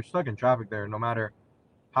 you're stuck in traffic there no matter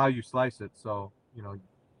how you slice it. So,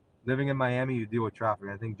 living in Miami, you deal with traffic.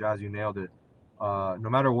 I think, Jazz, you nailed it. No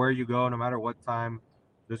matter where you go, no matter what time,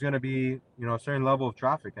 there's going to be, a certain level of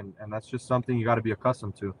traffic. And that's just something you got to be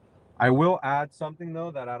accustomed to. I will add something,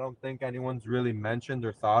 though, that I don't think anyone's really mentioned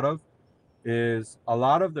or thought of, is a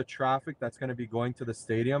lot of the traffic that's going to be going to the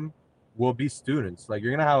stadium will be students. Like,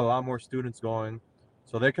 you're going to have a lot more students going,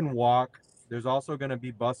 so they can walk. There's also going to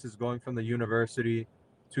be buses going from the university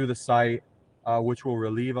to the site, which will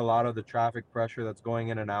relieve a lot of the traffic pressure that's going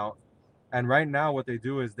in and out. And right now what they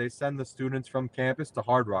do is they send the students from campus to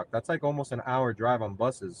Hard Rock. That's like almost an hour drive on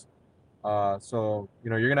buses. So,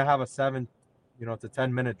 you're going to have a 7 to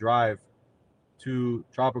 10 minute drive to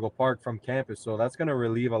Tropical Park from campus. So that's going to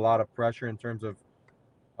relieve a lot of pressure in terms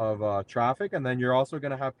of traffic. And then you're also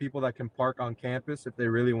going to have people that can park on campus if they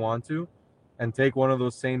really want to and take one of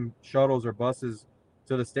those same shuttles or buses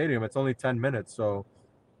to the stadium. It's only 10 minutes. So,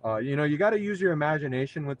 you got to use your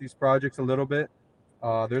imagination with these projects a little bit.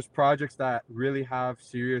 There's projects that really have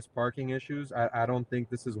serious parking issues. I don't think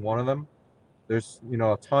this is one of them. There's,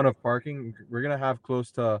 a ton of parking. We're going to have close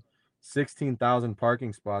to 16,000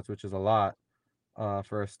 parking spots, which is a lot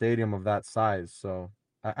for a stadium of that size. So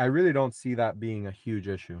I really don't see that being a huge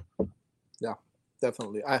issue. Yeah.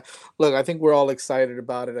 Definitely. I think we're all excited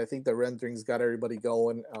about it. I think the renderings got everybody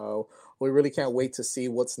going. We really can't wait to see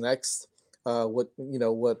what's next. What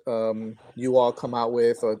you all come out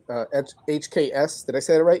with. HKS, did I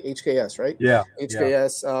say it right? HKS, right? Yeah.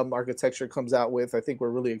 HKS architecture comes out with. I think we're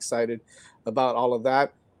really excited about all of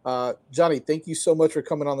that. Johnny, thank you so much for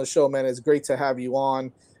coming on the show, man. It's great to have you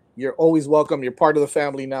on. You're always welcome. You're part of the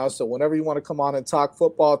family now. So whenever you want to come on and talk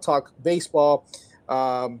football, talk baseball,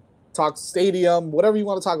 talk stadium, whatever you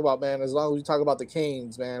want to talk about, man. As long as we talk about the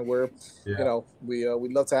Canes, man, we'd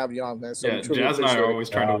love to have you on, man. So Jazz and I are always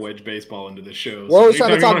trying to wedge baseball into the show. We're always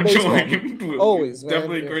trying to talk baseball. Always, man.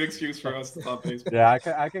 Definitely a great excuse for us to talk baseball. Yeah,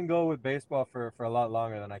 I can go with baseball for a lot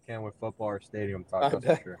longer than I can with football or stadium talk.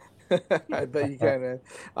 That's for sure. I bet you can, man.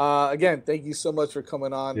 Again, thank you so much for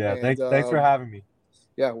coming on. Yeah, thanks for having me.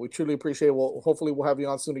 Yeah, we truly appreciate it. Well, hopefully we'll have you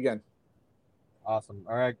on soon again. Awesome.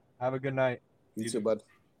 All right. Have a good night. You too, bud.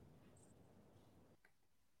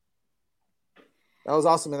 That was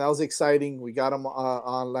awesome, and that was exciting. We got him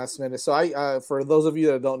on last minute. So I, for those of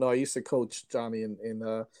you that don't know, I used to coach Johnny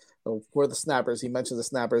in for the Snappers. He mentioned the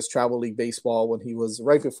Snappers Travel League baseball when he was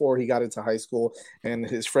right before he got into high school and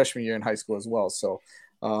his freshman year in high school as well. So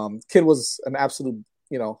kid was an absolute,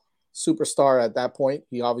 superstar at that point.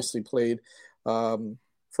 He obviously played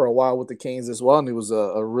for a while with the Canes as well, and he was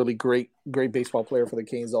a really great baseball player for the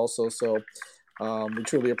Canes also. So we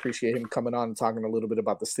truly appreciate him coming on and talking a little bit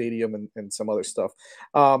about the stadium and some other stuff.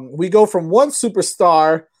 We go from one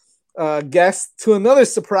superstar guest to another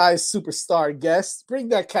surprise superstar guest. Bring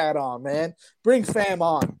that cat on, man. Bring fam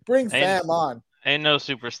on. On. Ain't no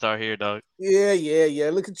superstar here, dog. Yeah.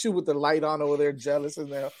 Look at you with the light on over there, jealous in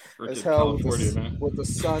there as hell with the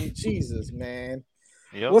sun. Jesus, man.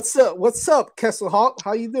 Yep. What's up, Kessel Hawk?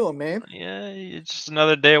 How you doing, man? Yeah, it's just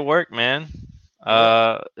another day of work, man.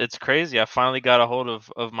 It's crazy. I finally got a hold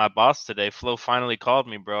of my boss today. Flo finally called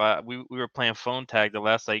me, bro. We were playing phone tag the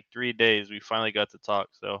last 3 days. We finally got to talk.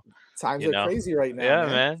 So times are crazy right now. Yeah,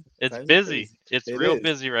 man. It's busy. It's real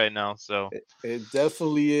busy right now. So it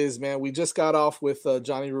definitely is, man. We just got off with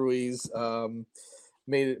Johnny Ruiz.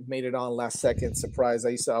 Made it on last second. Surprise.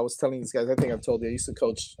 I was telling these guys. I think I've told you. I used to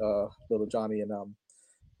coach little Johnny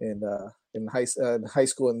in high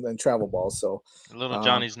school and travel ball. So little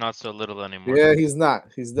Johnny's not so little anymore. Yeah, he's not.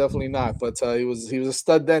 He's definitely not. But he was a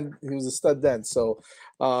stud then. He was a stud then. So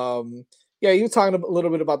you were talking a little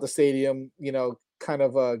bit about the stadium. Kind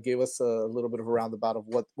of gave us a little bit of a roundabout of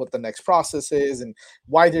what the next process is and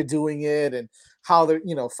why they're doing it and how they're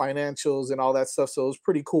financials and all that stuff. So it was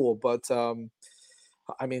pretty cool. But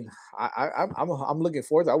I mean, I'm looking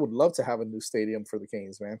forward to. I would love to have a new stadium for the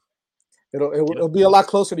Canes, man. It'll be a lot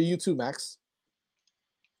closer to you too, Max.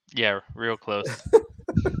 Yeah, real close.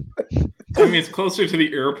 I mean, it's closer to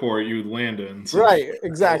the airport you would land in. So. Right,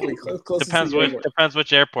 exactly. Depends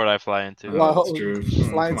which airport I fly into. That's true.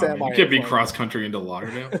 Flying Come to on, man. MIA, You can't be flying. cross country into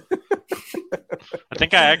Lauderdale. I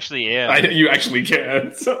think I actually am. You actually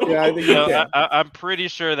can. So. Yeah, I think you can. I'm pretty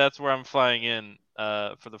sure that's where I'm flying in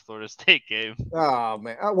for the Florida State game. Oh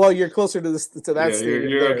man! Well, you're closer to that stadium.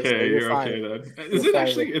 You're there, okay. so You're fine. okay then. Is it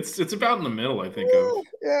actually? It's about in the middle, I think.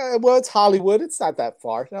 Yeah. Well, it's Hollywood. It's not that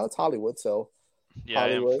far. No, it's Hollywood. So. Yeah,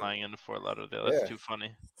 Hollywood. I am flying into Fort Lauderdale. That's too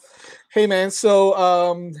funny. Hey man,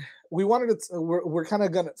 so we wanted to. We're kind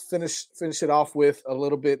of gonna finish it off with a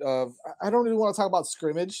little bit of. I don't really want to talk about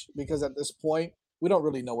scrimmage because at this point we don't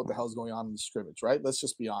really know what the hell's going on in the scrimmage, right? Let's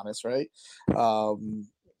just be honest, right?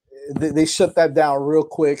 They shut that down real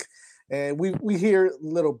quick, and we hear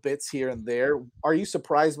little bits here and there. Are you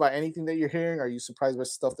surprised by anything that you're hearing? Are you surprised by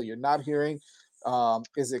stuff that you're not hearing?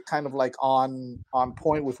 Is it kind of like on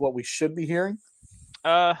point with what we should be hearing?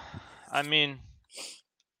 I mean,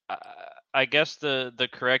 I guess the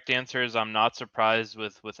correct answer is I'm not surprised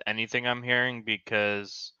with anything I'm hearing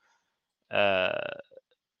because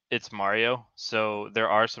it's Mario. So there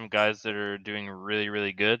are some guys that are doing really,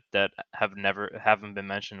 really good that haven't been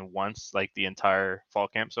mentioned once, like the entire fall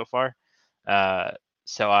camp so far.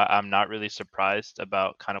 So I'm not really surprised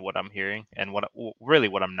about kind of what I'm hearing and what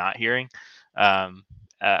I'm not hearing.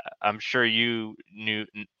 I'm sure you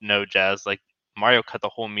know, Jazz, like Mario cut the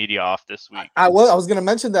whole media off this week. I was going to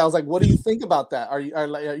mention that. I was like, what do you think about that? Are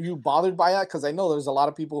you bothered by that? Because I know there's a lot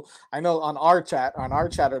of people I know on our chat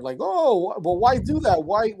are like, oh, well, why do that?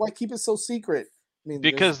 Why keep it so secret? I mean,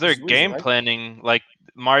 because they're game planning. Like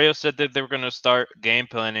Mario said that they were going to start game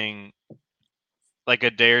planning like a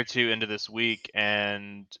day or two into this week,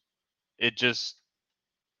 and it just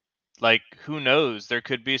like who knows? There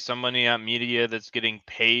could be somebody at media that's getting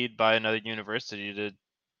paid by another university to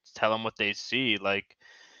tell them what they see. Like,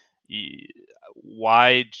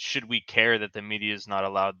 why should we care that the media is not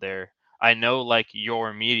allowed there? I know, like,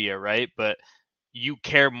 your media, right? But you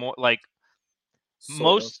care more. Like,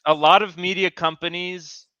 a lot of media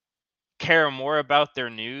companies care more about their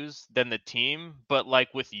news than the team. But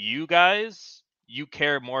like with you guys, you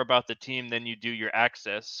care more about the team than you do your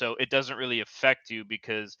access. So it doesn't really affect you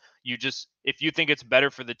because if you think it's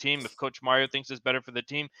better for the team, if Coach Mario thinks it's better for the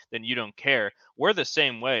team, then you don't care. We're the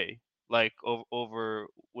same way, like over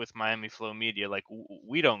with Miami Flow Media. Like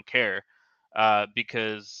we don't care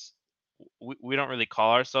because we don't really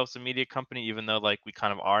call ourselves a media company, even though like we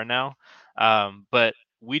kind of are now. But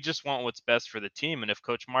we just want what's best for the team. And if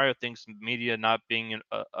Coach Mario thinks media not being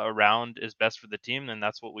around is best for the team, then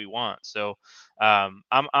that's what we want. So I'm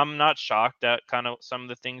not shocked at kind of some of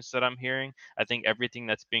the things that I'm hearing. I think everything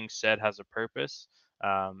that's being said has a purpose.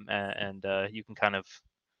 And you can kind of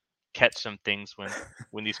catch some things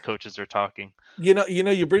when these coaches are talking. You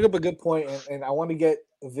bring up a good point, and I want to get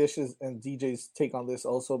Vicious and DJ's take on this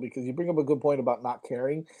also, because you bring up a good point about not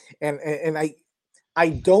caring. And I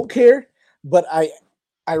don't care, but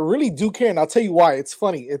I really do care, and I'll tell you why. It's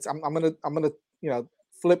funny. I'm gonna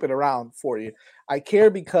flip it around for you. I care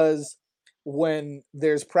because when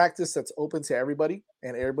there's practice that's open to everybody,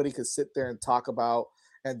 and everybody could sit there and talk about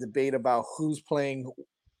and debate about who's playing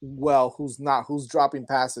well, who's not, who's dropping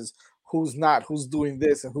passes, who's not, who's doing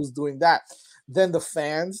this and who's doing that, then the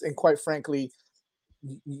fans, and quite frankly,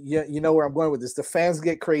 you know where I'm going with this. The fans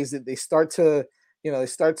get crazy. They start to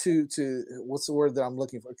what's the word that I'm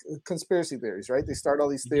looking for? Conspiracy theories, right? They start all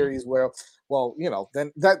these theories where, well,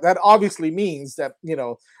 then that obviously means that,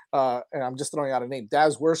 and I'm just throwing out a name,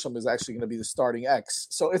 Daz Worsham is actually going to be the starting X.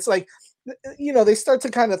 So it's like, they start to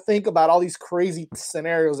kind of think about all these crazy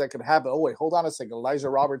scenarios that could happen. Oh, wait, hold on a second. Elijah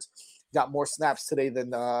Roberts got more snaps today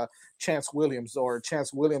than Chance Williams, or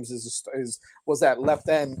Chance Williams was at left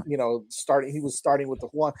end, starting. He was starting with the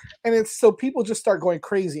one. And it's so people just start going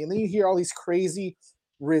crazy. And then you hear all these crazy,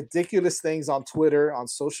 ridiculous things on Twitter, on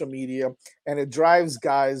social media, and it drives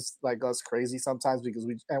guys like us crazy sometimes because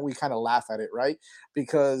we kind of laugh at it, right?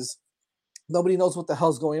 Because nobody knows what the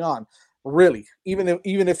hell's going on. Really, even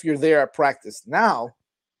if you're there at practice now,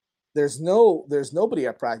 there's nobody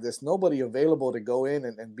at practice, nobody available to go in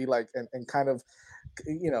and be like and kind of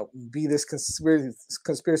be this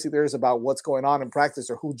conspiracy theories about what's going on in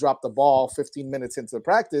practice or who dropped the ball 15 minutes into the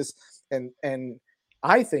practice, and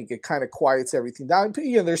I think it kind of quiets everything down.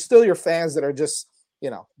 There's still your fans that are just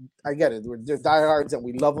I get it, they're diehards and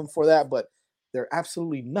we love them for that, but they're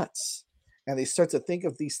absolutely nuts. And they start to think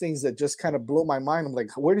of these things that just kind of blow my mind. I'm like,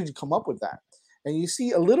 where did you come up with that? And you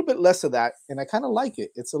see a little bit less of that, and I kind of like it.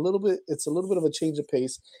 It's a little bit of a change of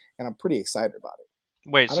pace, and I'm pretty excited about it.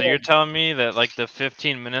 Wait, I so don't you're know. telling me that like the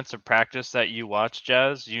 15 minutes of practice that you watch,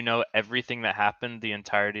 Jazz, you know everything that happened the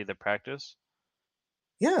entirety of the practice?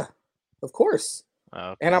 Yeah, of course.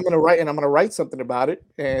 Oh, And okay. I'm gonna write something about it,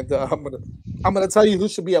 and I'm gonna tell you who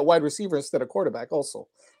should be at wide receiver instead of quarterback, also,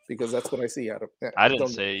 because that's what I see out of. I didn't Don't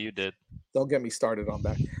say it, you did. don't get me started on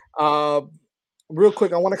that. Uh, Real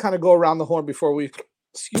quick, I want to kind of go around the horn before we,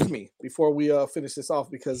 before we finish this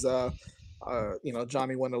off because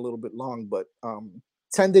Johnny went a little bit long, but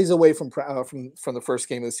 10 days away from the first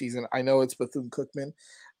game of the season. I know it's Bethune Cookman,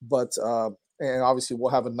 but and obviously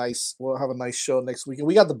we'll have a nice show next week, and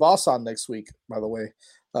we got the boss on next week, by the way,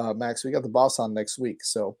 Max. We got the boss on next week,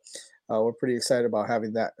 so we're pretty excited about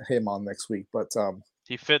having him on next week. But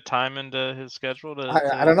He fit time into his schedule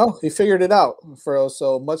I don't know. He figured it out.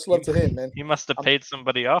 So much love to him, man. He must have paid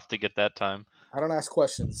somebody off to get that time. I don't ask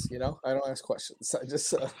questions, I don't ask questions. I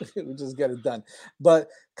just we just get it done. But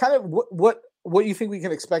kind of what you think we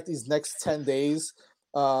can expect these next 10 days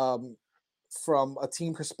from a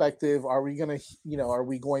team perspective? Are we going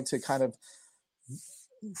to kind of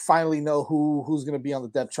finally know who's going to be on the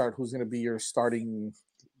depth chart, who's going to be your starting,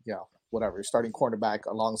 your starting cornerback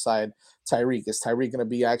alongside Tyreek? Is Tyreek going to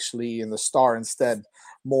be actually in the star instead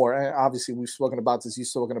more? And obviously, we've spoken about this. You've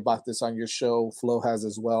spoken about this on your show. Flo has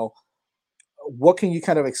as well. What can you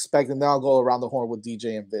kind of expect? And then I'll go around the horn with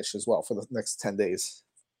DJ and Vish as well for the next 10 days.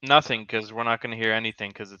 Nothing, because we're not going to hear anything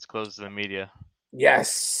because it's closed to the media.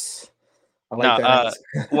 Yes. I like that.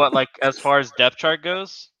 What, like as far as depth chart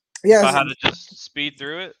goes? Yeah. If I had to just speed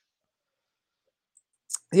through it?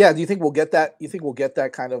 Yeah. Do you think we'll get that? You think we'll get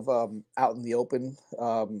that kind of out in the open?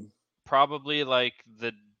 Probably like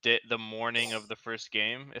the morning of the first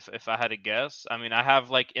game, if I had to guess. I mean, I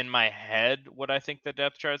have like in my head what I think the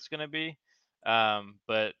depth chart's going to be.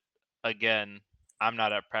 But again, I'm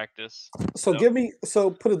not at practice. So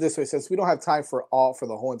put it this way, since we don't have time for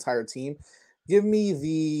the whole entire team, give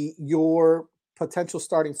me your potential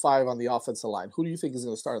starting five on the offensive line. Who do you think is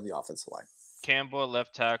going to start on the offensive line? Campbell at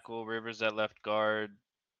left tackle, Rivers at left guard,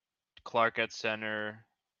 Clark at center,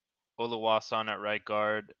 Oluwaseun at right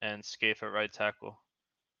guard, and Scaife at right tackle.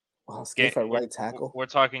 Wow, Scaife at right tackle. We're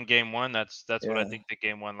talking game one. That's what I think the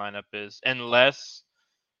game one lineup is, unless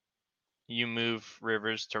you move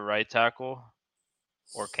Rivers to right tackle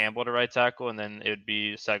or Campbell to right tackle, and then it would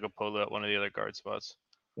be Sagapolu at one of the other guard spots.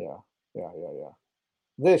 Yeah.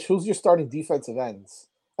 Vish, who's your starting defensive ends?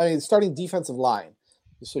 I mean, starting defensive line.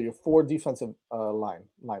 So your four defensive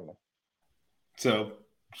linemen. So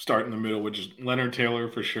start in the middle, which is Leonard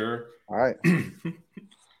Taylor for sure. All right.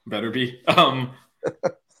 Better be.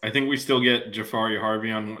 I think we still get Jafari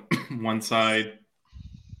Harvey on one side.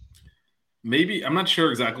 Maybe, I'm not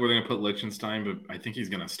sure exactly where they're going to put Lichtenstein, but I think he's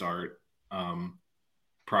going to start.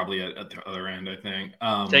 Probably at the other end, I think.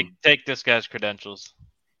 Take this guy's credentials.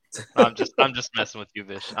 I'm just messing with you,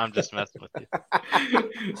 Vish. I'm just messing with you.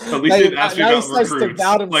 At least he didn't ask me about recruits.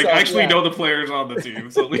 Like, I actually know the players on the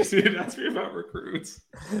team, so at least he didn't ask me about recruits.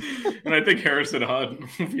 And I think Harrison Hudd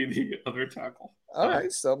will be the other tackle. All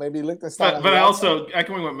right, so maybe Lichtenstein. But I also,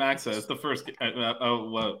 echoing what Max says, the first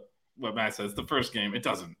what Max says, the first game, it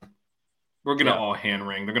doesn't. We're gonna all hand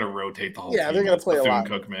ring. They're gonna rotate the whole team. Yeah, they're gonna play a lot.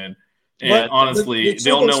 Cookman. And honestly,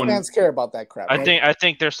 they'll know. Fans care about that crap. Right? I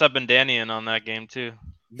think they're subbing Danny in on that game too.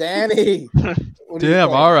 Danny. Damn,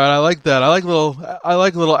 all right. I like that. I like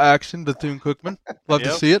little action, Bethune Cookman. Love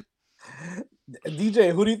to see it.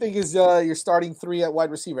 DJ, who do you think is your starting three at wide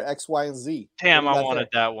receiver? X, Y, and Z. Damn, I wanted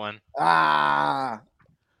that one.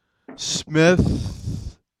 Smith,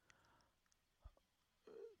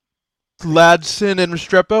 Ladson, and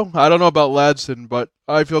Restrepo. I don't know about Ladson, but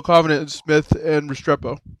I feel confident in Smith and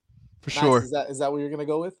Restrepo for sure. Is that what you're gonna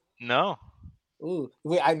go with? No. Ooh,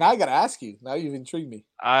 wait! Now I gotta ask you. Now you've intrigued me.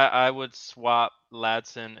 I would swap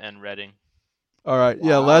Ladson and Redding. All right,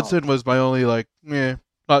 yeah, Ladson was my only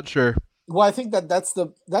not sure. Well, I think that's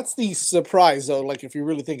the surprise though. Like if you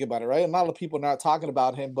really think about it, right? And a lot of people are not talking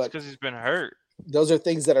about him, but because he's been hurt. Those are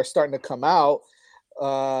things that are starting to come out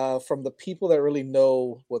from the people that really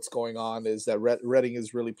know what's going on. Is that Redding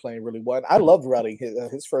is really playing really well. And I loved Redding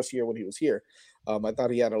his first year when he was here. I thought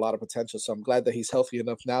he had a lot of potential, so I'm glad that he's healthy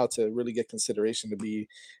enough now to really get consideration to be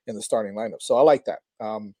in the starting lineup. So I like that.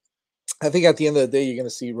 I think at the end of the day, you're going to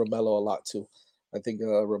see Romello a lot too. I think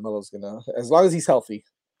Romello's going to, as long as he's healthy.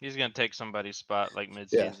 He's going to take somebody's spot like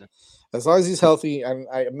midseason. Yeah. As long as he's healthy, and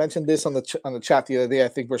I mentioned this on the chat the other day, I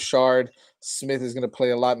think Rashard Smith is going to play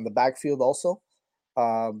a lot in the backfield also.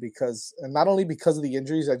 Because and not only because of the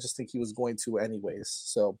injuries, I just think he was going to anyways.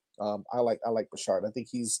 So I like Rashard. I think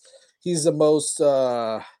he's the most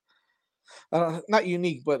not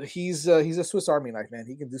unique, but he's a Swiss Army knife, man.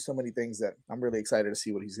 He can do so many things that I'm really excited to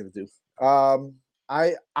see what he's going to do.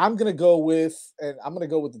 I'm going to go with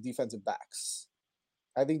the defensive backs.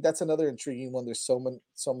 I think that's another intriguing one. There's so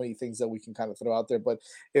many things that we can kind of throw out there, but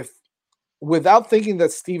without thinking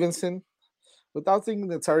that Tyrique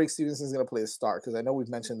Stevenson is going to play a star, because I know we've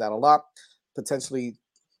mentioned that a lot, potentially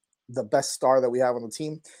the best star that we have on the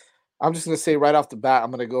team. I'm just going to say right off the bat,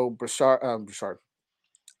 I'm going to go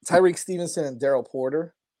Tyrique Stevenson and Daryl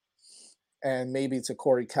Porter, and maybe it's a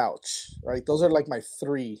Corey Couch, right? Those are like my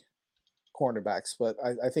 3 cornerbacks, but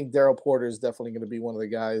I think Daryl Porter is definitely going to be one of the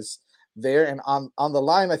guys there. And on the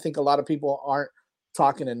line, I think a lot of people aren't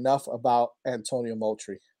talking enough about Antonio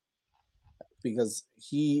Moultrie, because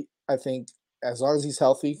I think as long as he's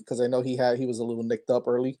healthy, because I know he was a little nicked up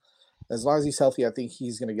early. As long as he's healthy, I think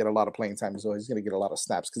he's going to get a lot of playing time as well. He's going to get a lot of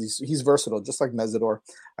snaps because he's versatile, just like Mesidor.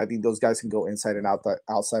 I think those guys can go inside and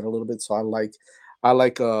outside a little bit. So I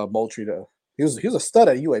like Moultrie. He was a stud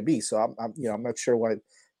at UAB. So I'm not sure why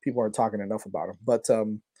people aren't talking enough about him. But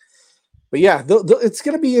yeah, it's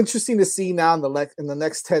going to be interesting to see now in the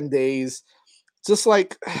next 10 days, just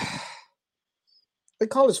like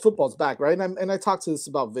college football's back, right? And I talked to this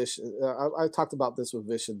about Vish. I talked about this with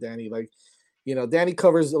Vish and Danny. Like, Danny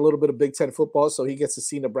covers a little bit of Big Ten football, so he gets to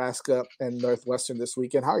see Nebraska and Northwestern this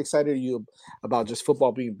weekend. How excited are you about just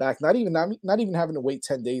football being back? Not even having to wait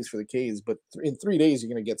 10 days for the K's, but in 3 days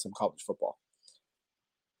you're going to get some college football.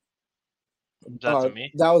 That's to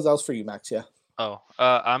me. That was for you, Max. Yeah. Oh,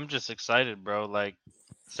 I'm just excited, bro. Like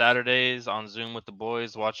Saturdays on Zoom with the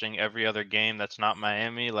boys, watching every other game that's not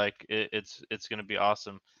Miami. Like it's gonna be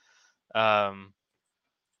awesome. I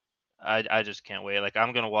just can't wait. Like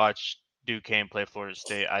I'm gonna watch Duquesne play Florida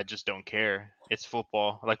State. I just don't care. It's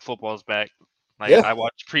football. Like football's back. Like I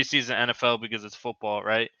watch preseason NFL because it's football,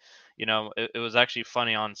 right? It was actually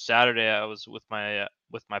funny. On Saturday, I was with my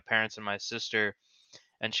parents and my sister,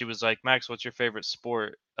 and she was like, "Max, what's your favorite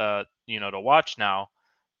sport? To watch now?"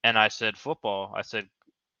 And I said, "Football."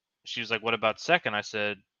 She was like, "What about second?" I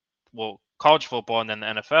said, "Well, college football and then the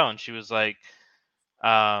NFL." And she was like,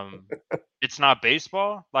 "It's not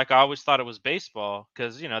baseball." Like I always thought it was baseball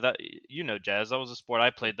because Jazz, that was a sport I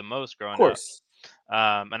played the most growing up.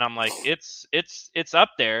 And I'm like, it's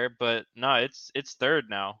up there, but no, it's third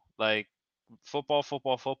now. Like football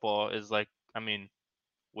is like, I mean,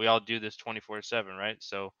 we all do this 24/7, right?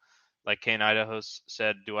 So like Kane Idaho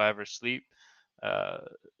said, "Do I ever sleep?"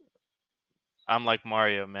 I'm like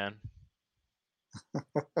Mario, man.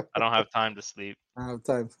 I don't have time to sleep. I have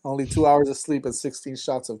time. Only 2 hours of sleep and 16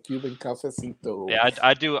 shots of Cuban cafecito. Yeah,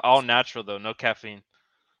 I do all natural though, no caffeine.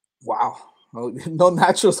 Wow. No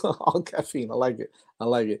naturals, all caffeine. I like it.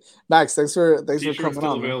 Max, thanks for coming on.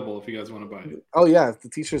 Still available if you guys want to buy it. Oh yeah, the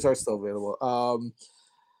t-shirts are still available.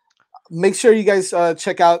 Make sure you guys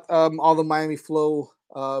check out all the Miami Flow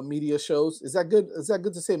media shows. Is that good? Is that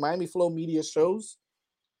good to say? Miami Flow media shows?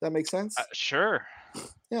 That makes sense? Sure.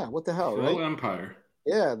 Yeah, what the hell, Flow right? Empire.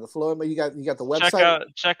 Yeah, the Flow. You got the website.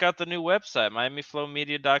 Check out the new website,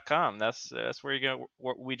 MiamiFlowMedia.com. That's where you're gonna.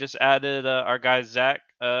 We just added our guy Zach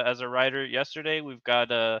as a writer yesterday. We've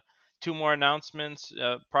got 2 more announcements.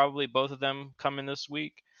 Probably both of them coming this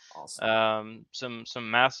week. Awesome. Some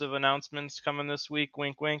massive announcements coming this week.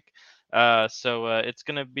 Wink, wink. So it's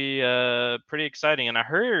gonna be pretty exciting. And I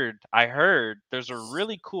heard there's a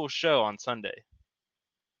really cool show on Sunday.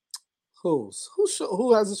 Who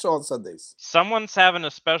has a show on Sundays? Someone's having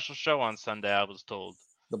a special show on Sunday, I was told.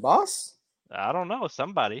 The boss? I don't know.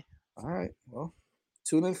 Somebody. All right. Well,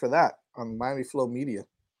 tune in for that on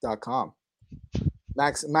MiamiFlowMedia.com.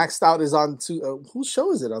 Max Stout is on whose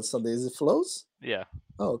show is it on Sunday? Is it Flow's? Yeah.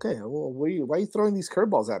 Oh, okay. Well, why are you throwing these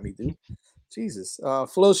curveballs at me, dude? Jesus.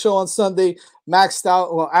 Flow show on Sunday. Maxed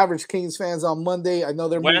out. Well, Average Kings fans on Monday. I know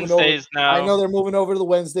they're moving over now. I know they're moving over to the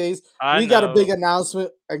Wednesdays. We got a big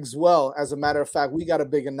announcement as well. As a matter of fact, we got a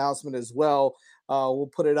big announcement as well.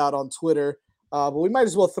 We'll put it out on Twitter. But we might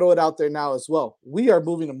as well throw it out there now as well. We are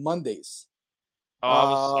moving to Mondays.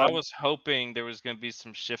 I was hoping there was going to be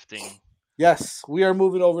some shifting. Yes, we are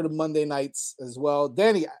moving over to Monday nights as well.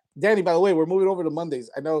 Danny, by the way, we're moving over to Mondays.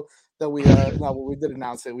 I know that we did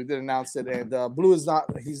announce it. We did announce it, and Blue is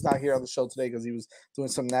he's not here on the show today because he was doing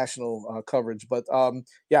some national coverage. But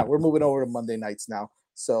yeah, we're moving over to Monday nights now.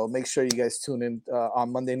 So make sure you guys tune in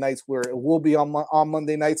on Monday nights, where it will be on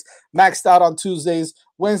Monday nights. Maxed out on Tuesdays.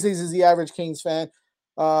 Wednesdays is the Average Canes fan.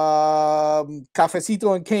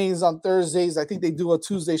 Cafecito and Canes on Thursdays. I think they do a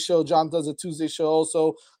Tuesday show. John does a Tuesday show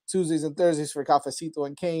also. Tuesdays and Thursdays for Cafecito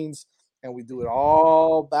and Canes. and we do it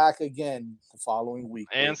all back again the following week.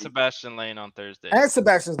 And baby. Sebastian Lane on Thursday. And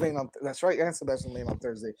Sebastian's Lane on that's right. And Sebastian Lane on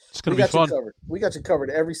Thursday. It's gonna We be got fun. you covered. We got you covered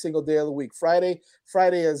every single day of the week. Friday,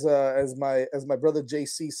 as my brother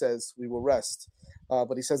JC says, we will rest.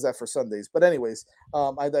 But he says that for Sundays. But anyways,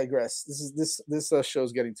 I digress. This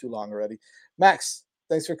show's getting too long already. Max,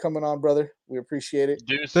 thanks for coming on, brother. We appreciate it.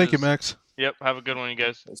 Deuces. Thank you, Max. Yep. Have a good one, you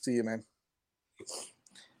guys. We'll see you, man.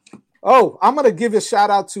 Oh, I'm gonna give a shout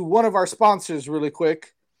out to one of our sponsors really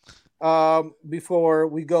quick before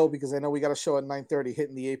we go, because I know we got a show at 9:30.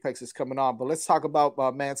 Hitting the Apex is coming on, but let's talk about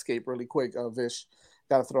Manscaped really quick. Vish,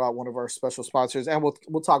 got to throw out one of our special sponsors, and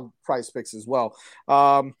we'll talk Prize Picks as well.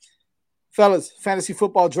 Fellas, fantasy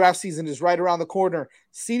football draft season is right around the corner.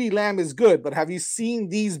 CeeDee Lamb is good, but have you seen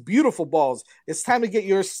these beautiful balls? It's time to get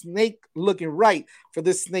your snake looking right for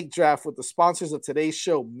this snake draft with the sponsors of today's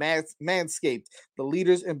show, Manscaped. The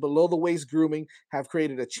leaders in below-the-waist grooming have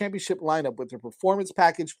created a championship lineup with their Performance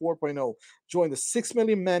Package 4.0. Join the 6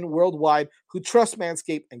 million men worldwide who trust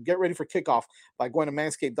Manscaped and get ready for kickoff by going to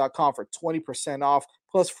manscaped.com for 20% off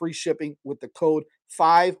plus free shipping with the code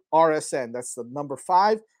 5RSN. That's the number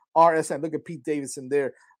 5. RSN. Look at Pete Davidson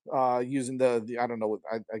there using the I don't know.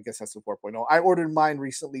 I guess that's the 4.0. I ordered mine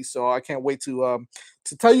recently, so I can't wait to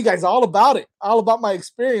tell you guys all about it, all about my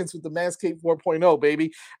experience with the Manscaped 4.0,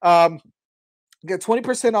 baby. Get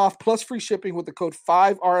 20% off plus free shipping with the code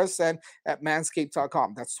 5RSN at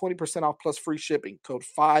manscaped.com. That's 20% off plus free shipping, code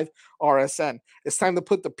 5RSN. It's time to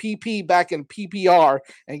put the PP back in PPR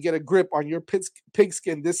and get a grip on your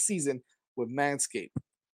pigskin this season with Manscaped.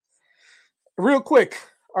 Real quick,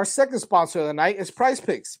 our second sponsor of the night is Prize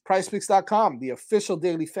Picks. PrizePicks.com, the official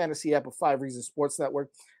daily fantasy app of 5 Reasons Sports Network.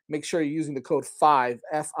 Make sure you're using the code 5,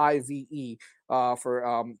 F-I-V-E,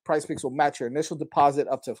 for Prize Picks will match your initial deposit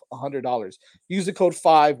up to $100. Use the code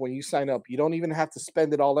 5 when you sign up. You don't even have to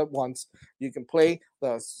spend it all at once. You can play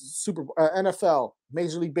the NFL,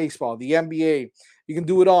 Major League Baseball, the NBA. You can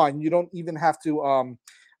do it all, and you don't even have to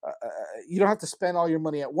you don't have to spend all your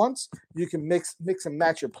money at once. You can mix and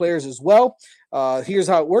match your players as well. Here's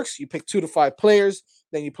how it works. You pick 2 to 5 players.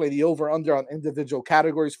 Then you play the over-under on individual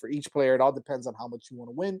categories for each player. It all depends on how much you want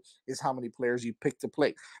to win, is how many players you pick to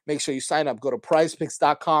play. Make sure you sign up. Go to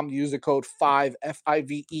prizepicks.com, use the code 5,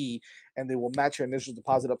 F-I-V-E, and they will match your initial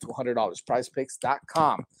deposit up to $100.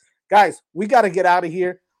 Prizepicks.com. Guys, we got to get out of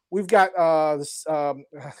here. We've got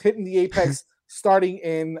Hitting the Apex starting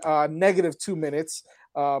in negative 2 minutes.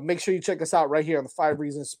 Make sure you check us out right here on the 5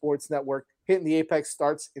 Reasons Sports Network. Hitting the Apex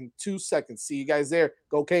starts in 2 seconds. See you guys there.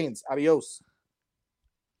 Go Canes. Adios.